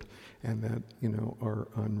standard, and that, our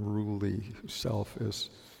unruly self is,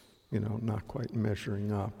 not quite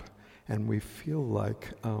measuring up. And we feel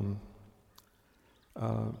like,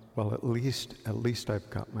 at least I've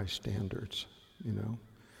got my standards,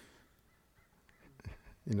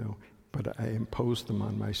 but I impose them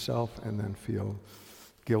on myself and then feel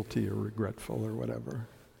guilty or regretful or whatever.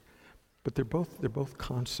 But they're both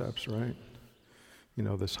concepts, right? You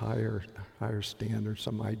know, this higher standard,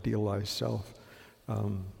 some idealized self.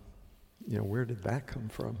 You know, where did that come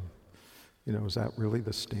from? You know, is that really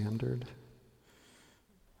the standard?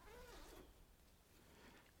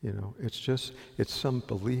 You know, it's some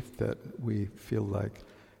belief that we feel like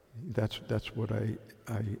that's what I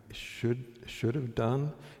should have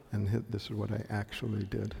done, and this is what I actually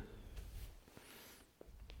did.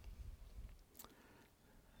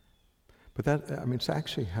 But it's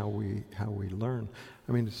actually how we learn.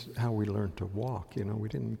 I mean, it's how we learn to walk. You know, we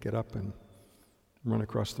didn't get up and run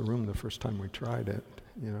across the room the first time we tried it.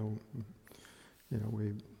 You know,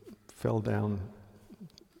 we fell down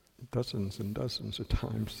dozens and dozens of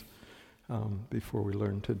times before we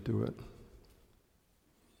learned to do it.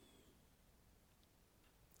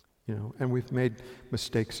 You know, and we've made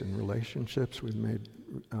mistakes in relationships. We've made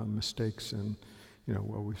mistakes in, you know,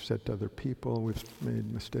 what we've said to other people. We've made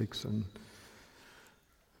mistakes in,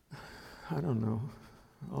 I don't know,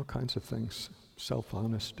 all kinds of things.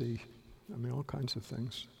 Self-honesty. I mean, all kinds of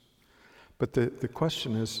things. But the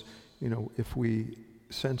question is, you know, if we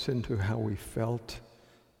sense into how we felt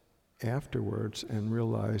afterwards and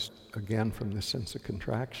realized, again, from the sense of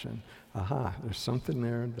contraction, aha, there's something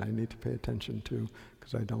there that I need to pay attention to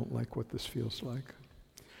because I don't like what this feels like.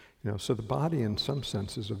 You know, so the body, in some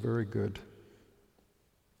sense, is a very good,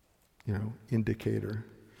 you know, indicator.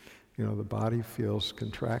 You know, the body feels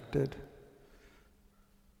contracted.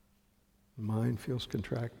 Mind feels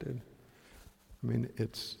contracted. I mean,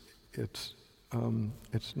 it's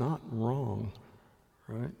not wrong,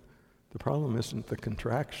 right? The problem isn't the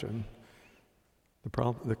contraction.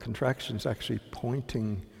 The contraction's actually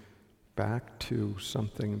pointing back to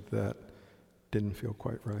something that didn't feel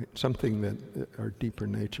quite right, something that our deeper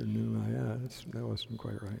nature knew, that wasn't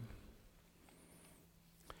quite right.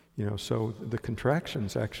 You know, so the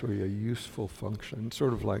contraction's actually a useful function,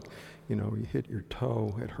 sort of like, you know, you hit your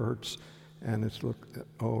toe, it hurts, and it's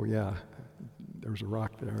oh yeah, there's a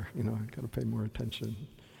rock there, you know, I gotta pay more attention.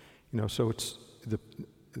 You know, so it's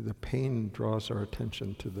the pain draws our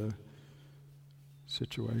attention to the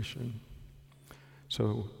situation.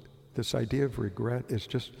 So this idea of regret is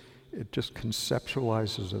just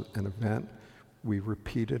conceptualizes an event. We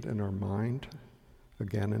repeat it in our mind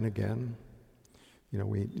again and again. You know,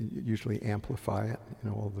 we usually amplify it, you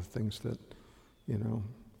know, all the things that, you know,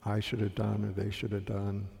 I should have done or they should have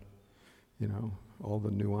done, you know, all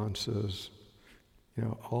the nuances, you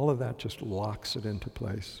know, all of that just locks it into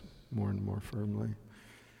place more and more firmly.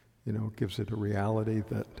 You know, gives it a reality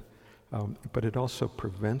that, but it also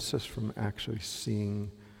prevents us from actually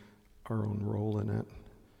seeing our own role in it,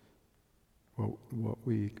 what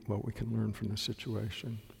we can learn from the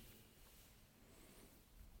situation.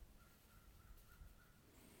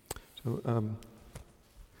 So,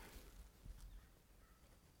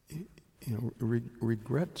 you know,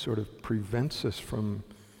 regret sort of prevents us from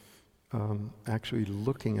actually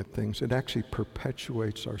looking at things. It actually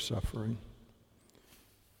perpetuates our suffering,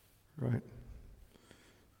 right?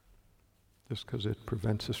 Just because it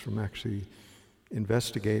prevents us from actually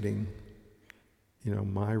investigating, you know,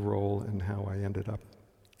 my role and how I ended up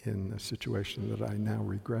in a situation that I now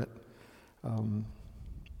regret.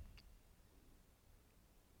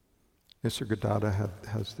 Nisargadatta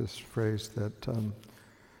has this phrase that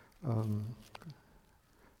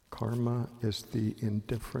karma is the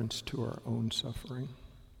indifference to our own suffering.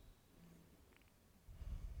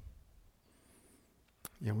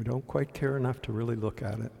 Yeah, we don't quite care enough to really look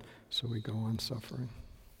at it, so we go on suffering.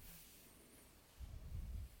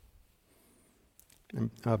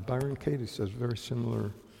 And Byron Katie says a very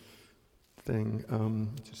similar thing.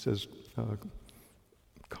 He says,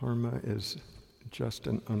 karma is just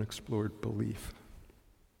an unexplored belief.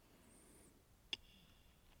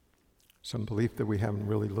 Some belief that we haven't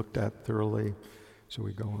really looked at thoroughly, so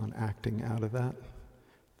we go on acting out of that.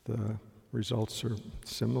 The results are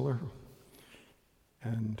similar,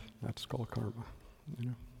 and that's called karma, you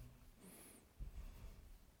know.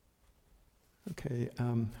 Okay,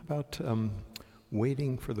 about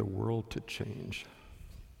waiting for the world to change.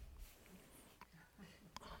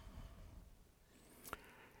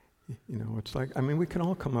 You know, it's like, I mean, we can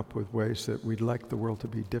all come up with ways that we'd like the world to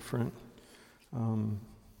be different, you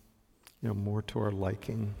know, more to our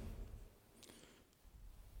liking.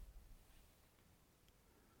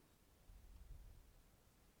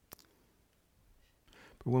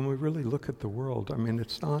 But when we really look at the world, I mean,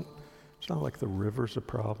 it's not like the river's a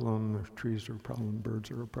problem, or trees are a problem,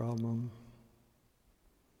 birds are a problem.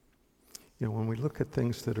 You know, when we look at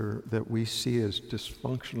things that we see as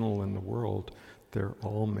dysfunctional in the world, they're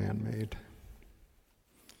all man-made.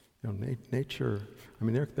 Nature, I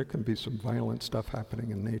mean, there can be some violent stuff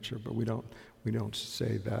happening in nature, but we don't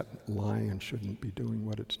say that lion shouldn't be doing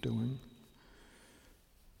what it's doing.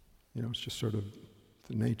 It's just sort of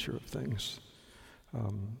the nature of things.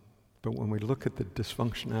 But when we look at the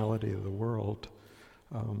dysfunctionality of the world,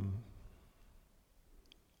 all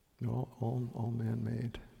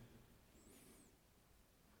man-made.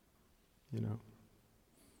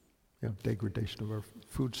 Degradation of our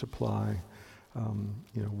food supply,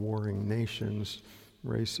 warring nations,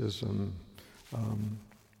 racism,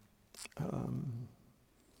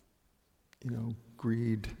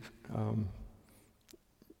 greed,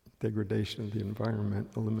 degradation of the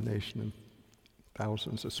environment, elimination of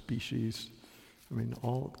thousands of species. I mean,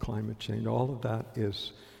 all climate change, all of that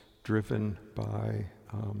is driven by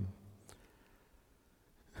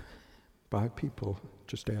people.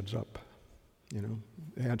 Just adds up. It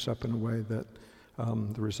adds up in a way that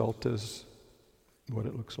the result is what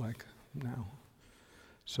it looks like now.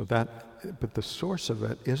 So but the source of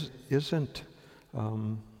it isn't,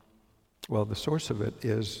 the source of it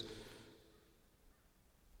is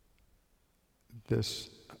this,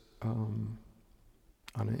 on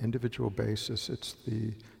an individual basis, it's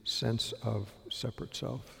the sense of separate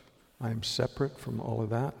self. I am separate from all of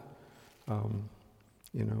that.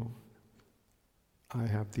 I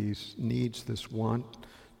have these needs, this want,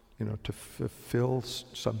 to fulfill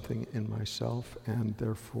something in myself, and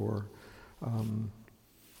therefore, I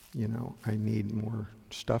need more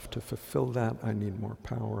stuff to fulfill that. I need more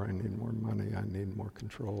power, I need more money, I need more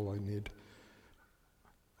control, I need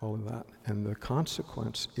all of that. And the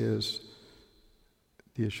consequence is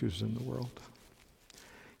the issues in the world.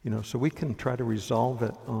 So we can try to resolve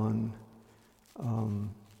it on,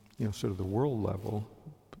 sort of the world level.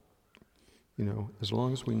 As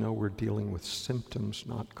long as we know we're dealing with symptoms,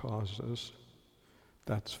 not causes,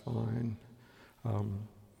 that's fine.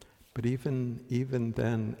 But even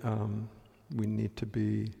then, we need to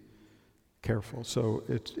be careful. So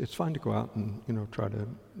it's fine to go out and try to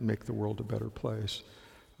make the world a better place,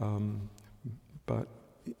 but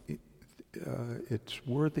it's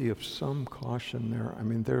worthy of some caution there. I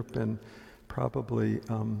mean, there have been probably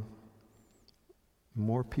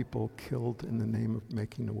more people killed in the name of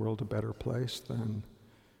making the world a better place than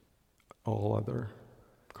all other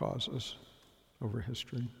causes over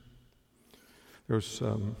history. There's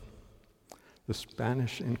the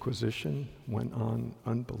Spanish Inquisition went on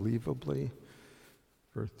unbelievably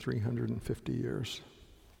for 350 years.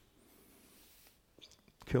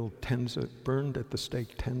 Burned at the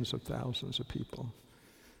stake tens of thousands of people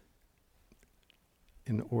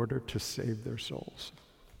in order to save their souls.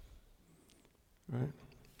 Right?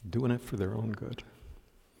 Doing it for their own good.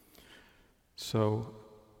 So,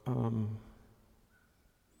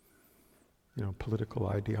 political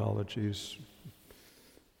ideologies,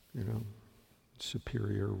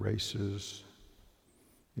 superior races,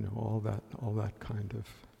 all that kind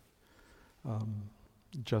of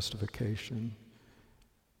justification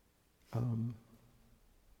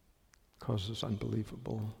causes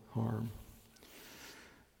unbelievable harm.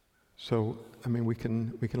 So, I mean, we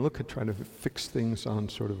can look at trying to fix things on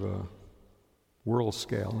sort of a world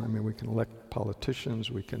scale. I mean, we can elect politicians,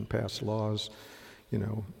 we can pass laws,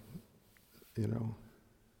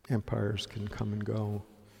 empires can come and go,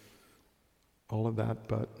 all of that.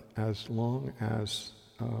 But as long as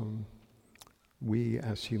we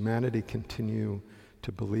as humanity continue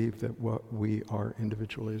to believe that what we are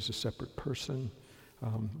individually is a separate person,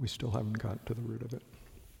 we still haven't gotten to the root of it.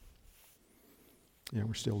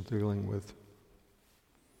 We're still dealing with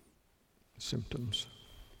symptoms,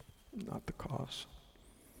 not the cause.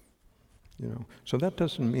 So that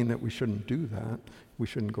doesn't mean that we shouldn't do that. We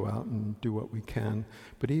shouldn't go out and do what we can.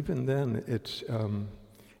 But even then, it's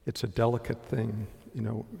a delicate thing.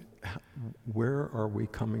 Where are we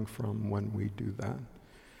coming from when we do that?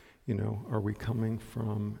 Are we coming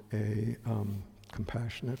from a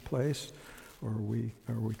compassionate place, or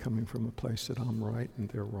are we coming from a place that I'm right and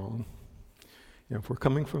they're wrong? If we're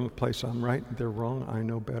coming from a place I'm right and they're wrong, I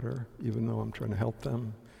know better, even though I'm trying to help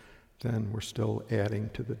them, then we're still adding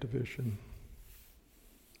to the division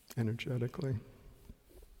energetically.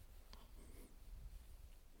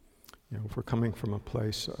 If we're coming from a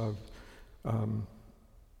place of,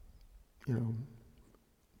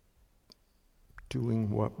 doing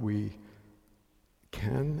what we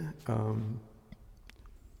can,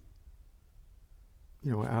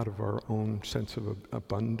 out of our own sense of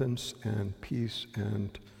abundance and peace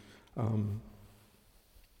and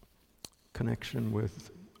connection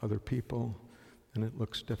with other people, and it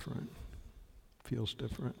looks different, feels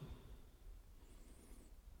different.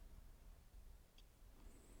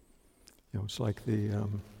 It's like the,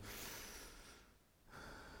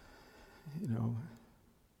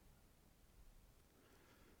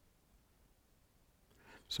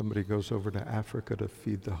 somebody goes over to Africa to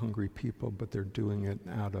feed the hungry people, but they're doing it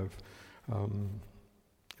out of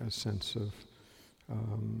a sense of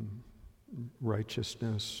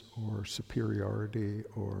righteousness or superiority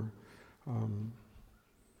or,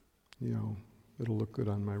 it'll look good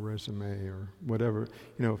on my resume or whatever.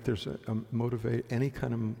 If there's any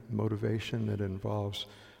kind of motivation that involves,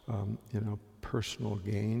 personal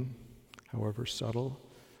gain, however subtle,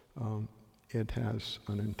 it has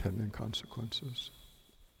unintended consequences.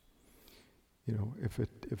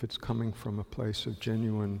 If it's coming from a place of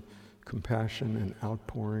genuine compassion and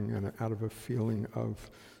outpouring and out of a feeling of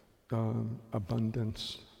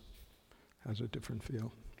abundance, has a different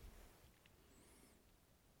feel.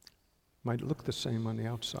 Might look the same on the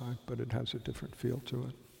outside, but it has a different feel to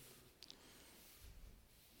it.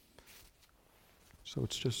 So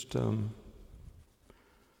it's just,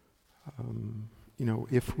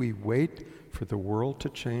 if we wait for the world to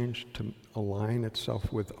change, to align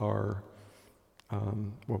itself with our,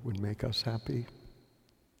 what would make us happy,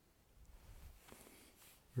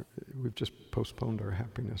 we've just postponed our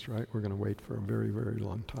happiness, right? We're going to wait for a very, very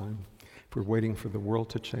long time. If we're waiting for the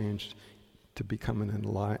world to change, to become in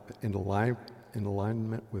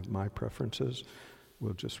alignment with my preferences,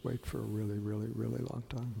 we'll just wait for a really, really, really long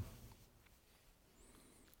time.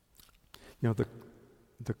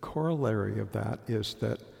 The corollary of that is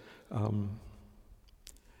that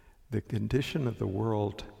the condition of the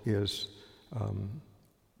world is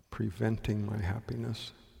preventing my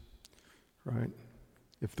happiness, right?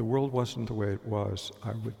 If the world wasn't the way it was,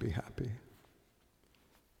 I would be happy.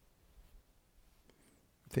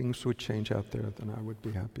 Things would change out there, then I would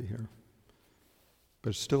be happy here.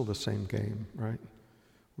 But it's still the same game, right?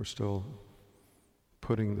 We're still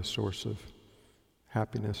putting the source of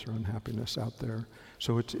happiness or unhappiness out there.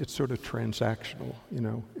 So it's sort of transactional,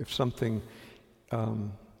 If something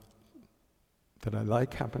that I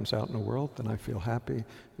like happens out in the world, then I feel happy.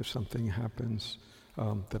 If something happens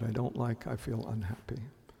that I don't like, I feel unhappy.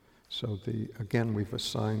 So again, we've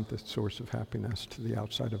assigned the source of happiness to the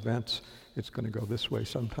outside events. It's going to go this way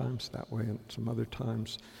sometimes, that way and some other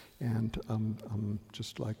times. And I'm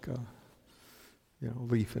just like a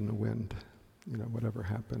leaf in the wind. Whatever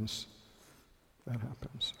happens, that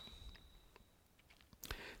happens.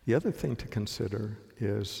 The other thing to consider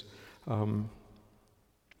is, are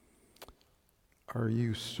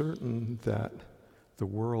you certain that the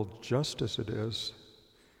world just as it is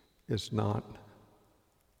not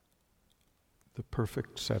the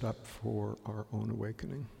perfect setup for our own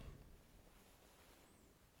awakening?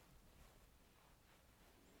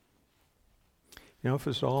 If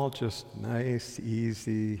it's all just nice,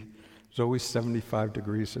 easy, it's always 75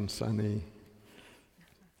 degrees and sunny,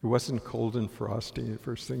 it wasn't cold and frosty the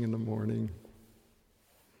first thing in the morning,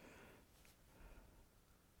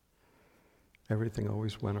 everything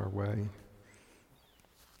always went our way,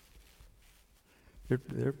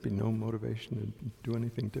 there'd be no motivation to do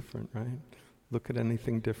anything different, right? Look at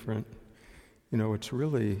anything different. It's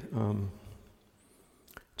really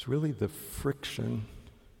the friction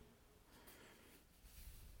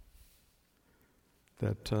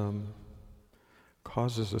that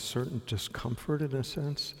causes a certain discomfort in a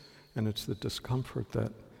sense, and it's the discomfort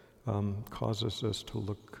that causes us to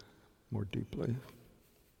look more deeply.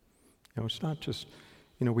 It's not just,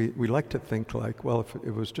 we like to think like, well, if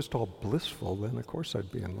it was just all blissful, then of course I'd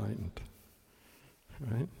be enlightened,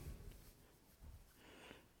 right?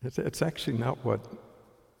 It's actually not what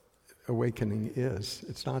awakening is.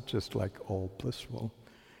 It's not just like all blissful.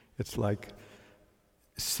 It's like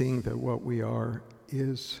seeing that what we are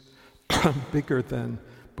is bigger than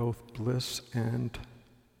both bliss and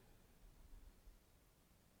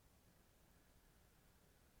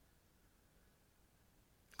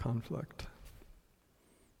conflict.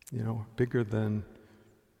 Bigger than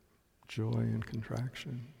joy and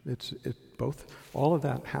contraction. All of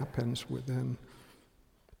that happens within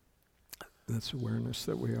this awareness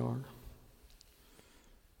that we are.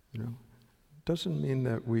 Doesn't mean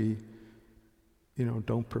that we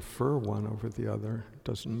don't prefer one over the other.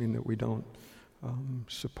 Doesn't mean that we don't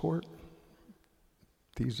support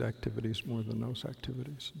these activities more than those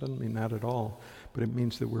activities. Doesn't mean that at all. But it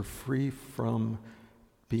means that we're free from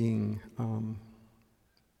being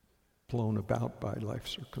blown about by life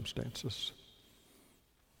circumstances.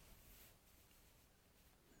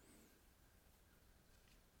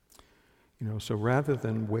 So rather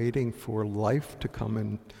than waiting for life to come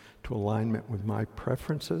into alignment with my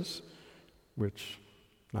preferences, which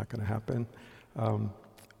not going to happen,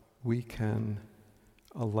 we can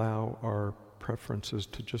allow our preferences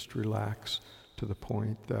to just relax to the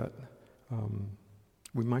point that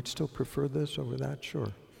we might still prefer this over that,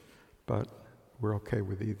 sure, but we're okay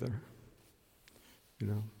with either. You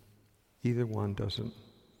know, either one doesn't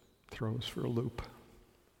throw us for a loop.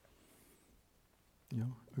 You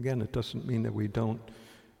know, again, it doesn't mean that we don't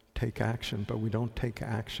take action, but we don't take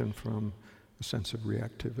action from a sense of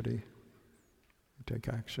reactivity. We take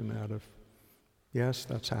action out of, yes,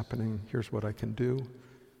 that's happening. Here's what I can do.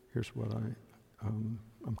 Here's what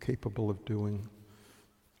I'm capable of doing.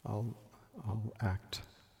 I'll act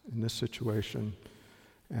in this situation,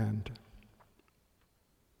 and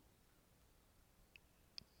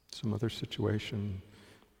some other situation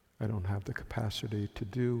I don't have the capacity to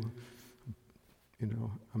do. You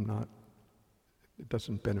know, it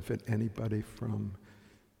doesn't benefit anybody from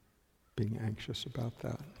being anxious about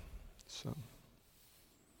that. So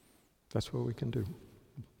that's what we can do.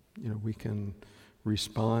 You know, we can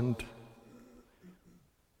respond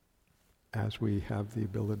as we have the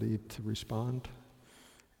ability to respond,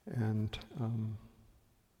 and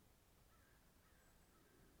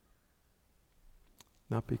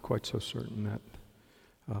not be quite so certain that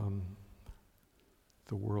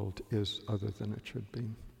the world is other than it should be. A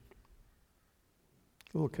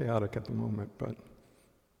little chaotic at the moment, but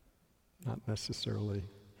not necessarily.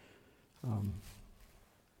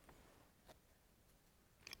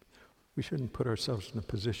 We shouldn't put ourselves in a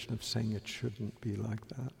position of saying it shouldn't be like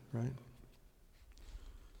that, right?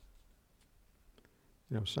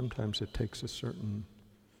 You know, sometimes it takes a certain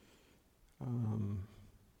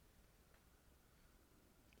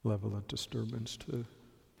level of disturbance to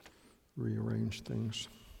rearrange things.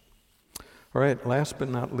 All right, last but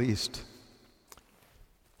not least,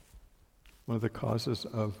 one of the causes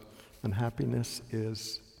of unhappiness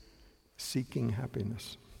is seeking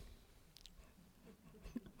happiness.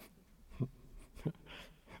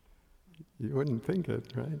 You wouldn't think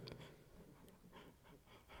it, right?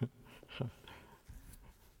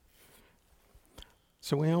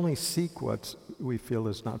 So we only seek what we feel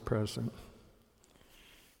is not present.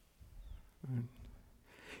 Right?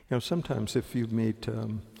 You know, sometimes if you meet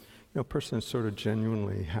a person is sort of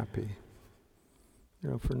genuinely happy, you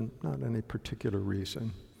know, for not any particular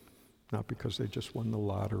reason, not because they just won the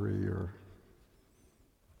lottery or,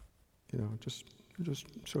 you know, just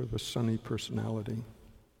sort of a sunny personality.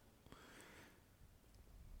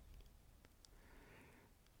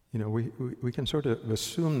 You know, we can sort of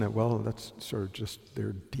assume that, well, that's sort of just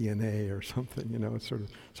their DNA or something, you know, it's sort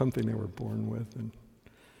of something they were born with, and,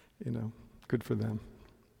 you know, good for them.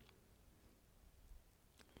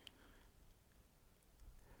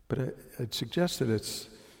 But I'd suggest that it's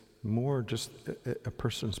more just a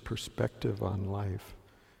person's perspective on life,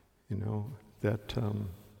 you know, that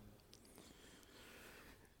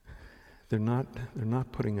they're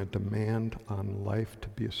not putting a demand on life to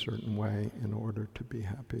be a certain way in order to be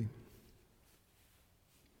happy.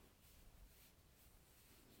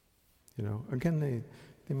 You know, again, they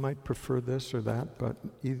might prefer this or that, but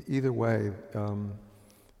either way,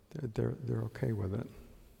 they're okay with it.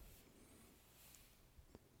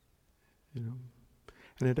 You know,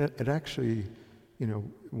 and it actually, you know,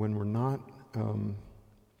 when we're not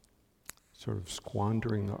sort of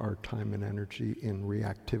squandering our time and energy in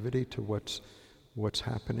reactivity to what's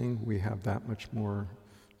happening, we have that much more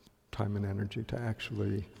time and energy to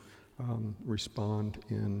actually respond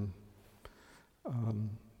in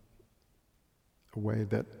a way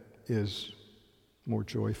that is more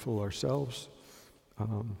joyful ourselves,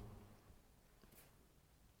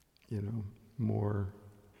 you know, more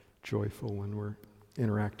joyful when we're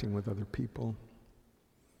interacting with other people.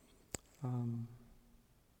 You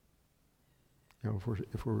know,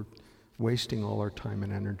 if we're wasting all our time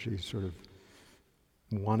and energy sort of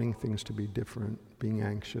wanting things to be different, being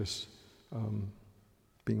anxious,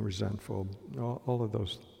 being resentful, all of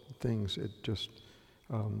those things, it just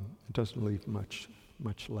it doesn't leave much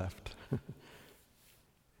left,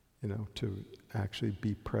 you know, to actually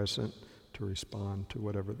be present, to respond to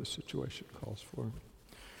whatever the situation calls for.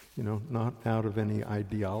 You know, not out of any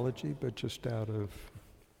ideology, but just out of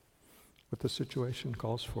what the situation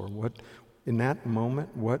calls for. What, in that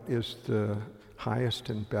moment, what is the highest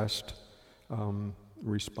and best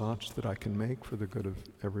response that I can make for the good of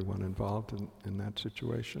everyone involved in that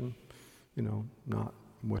situation? You know, not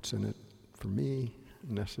what's in it for me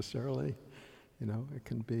necessarily. You know, it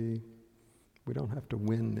can be, we don't have to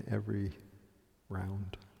win every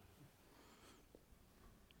round.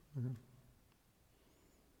 You know?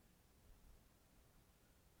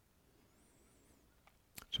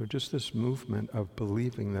 So just this movement of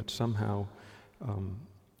believing that somehow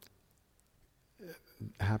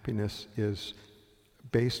happiness is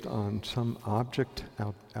based on some object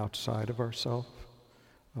outside of ourselves,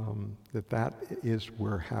 that is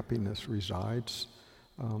where happiness resides,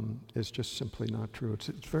 is just simply not true. It's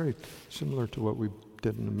very similar to what we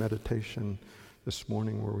did in the meditation this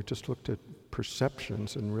morning, where we just looked at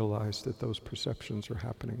perceptions and realized that those perceptions are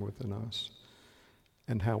happening within us.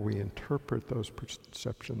 And how we interpret those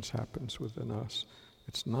perceptions happens within us.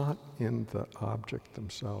 It's not in the object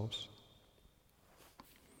themselves.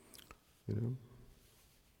 You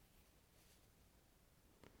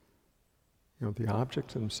know, the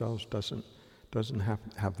object themselves doesn't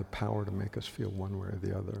have the power to make us feel one way or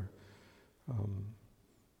the other.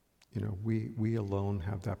 We alone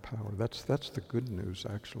have that power. That's the good news,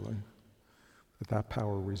 actually. That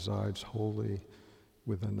power resides wholly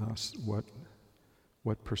within us.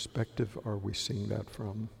 What perspective are we seeing that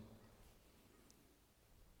from?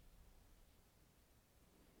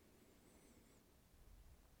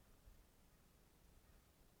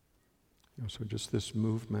 So just this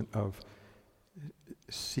movement of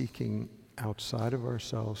seeking outside of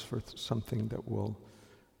ourselves for something that will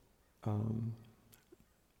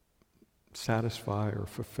satisfy or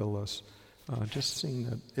fulfill us, just seeing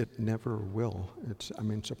that it never will. It's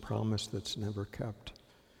a promise that's never kept.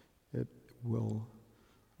 It will,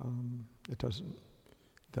 it doesn't,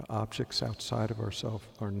 the objects outside of ourselves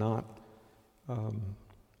are not,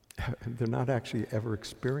 they're not actually ever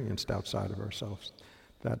experienced outside of ourselves.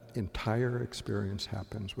 That entire experience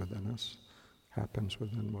happens within us, happens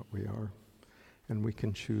within what we are. And we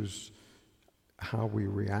can choose how we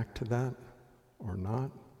react to that or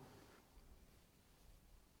not.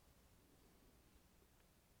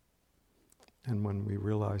 And when we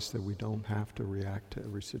realize that we don't have to react to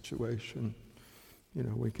every situation,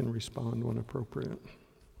 we can respond when appropriate.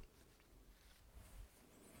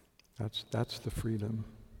 That's the freedom.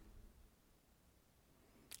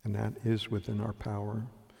 And that is within our power.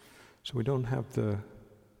 So we don't have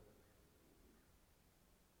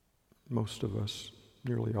most of us,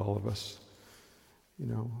 nearly all of us,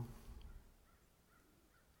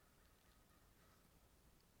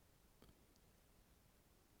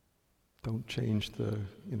 don't change the,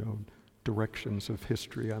 directions of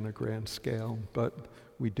history on a grand scale, but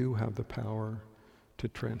we do have the power to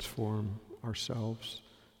transform ourselves,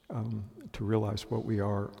 to realize what we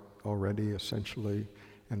are already essentially.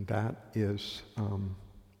 And that is,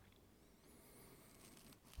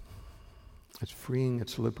 it's freeing,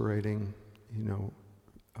 it's liberating,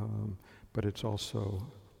 but it's also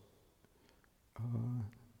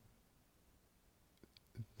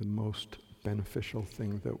the most beneficial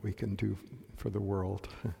thing that we can do for the world.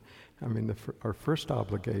 Our first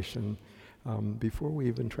obligation, before we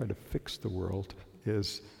even try to fix the world,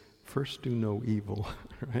 is first do no evil,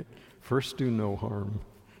 right? First do no harm.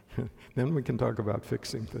 Then we can talk about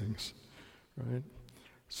fixing things, right?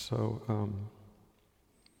 So,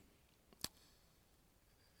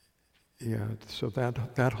 so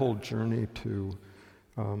that whole journey to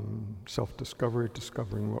self-discovery,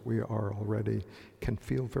 discovering what we are already, can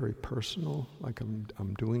feel very personal, like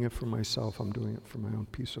I'm doing it for myself, I'm doing it for my own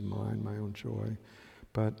peace of mind, my own joy.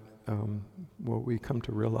 But what we come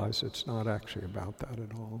to realize, it's not actually about that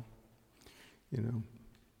at all,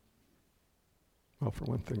 Well, for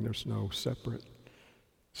one thing, there's no separate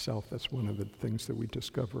self. That's one of the things that we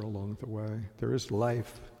discover along the way. There is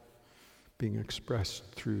life being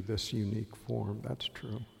expressed through this unique form. That's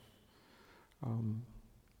true.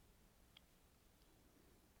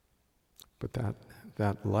 But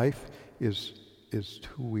that life is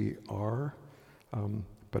who we are,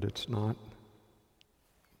 but it's not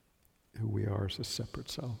who we are as a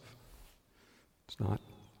separate self. It's not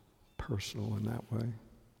personal in that way.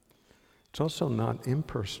 It's also not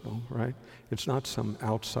impersonal, right? It's not some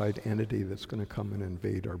outside entity that's going to come and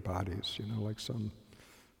invade our bodies, like some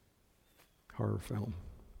horror film.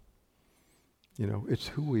 It's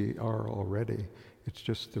who we are already. It's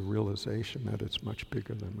just the realization that it's much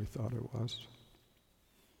bigger than we thought it was.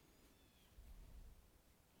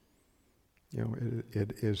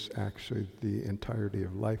 It is actually the entirety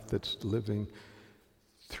of life that's living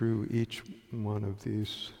through each one of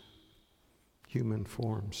these human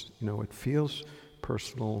forms. It feels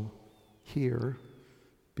personal here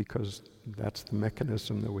because that's the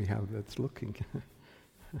mechanism that we have that's looking.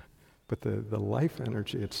 But the life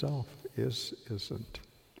energy itself isn't.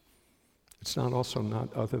 It's not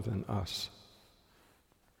other than us.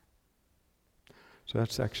 So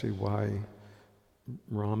that's actually why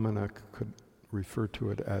Ramana could refer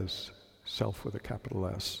to it as self with a capital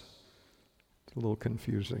S. It's a little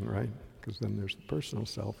confusing, right? Because then there's the personal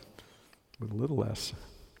self with a little s.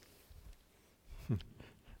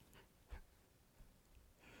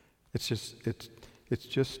 It's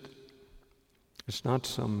just, it's not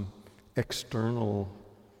some external,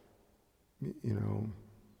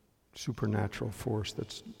 supernatural force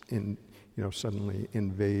that's suddenly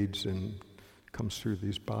invades and comes through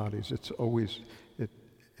these bodies. It's always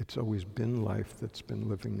been life that's been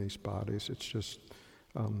living these bodies. It's just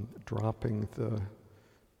dropping the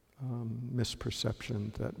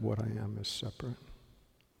misperception that what I am is separate.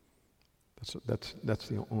 That's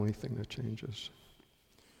the only thing that changes.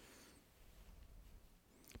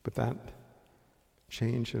 But that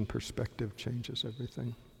change in perspective changes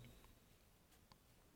everything.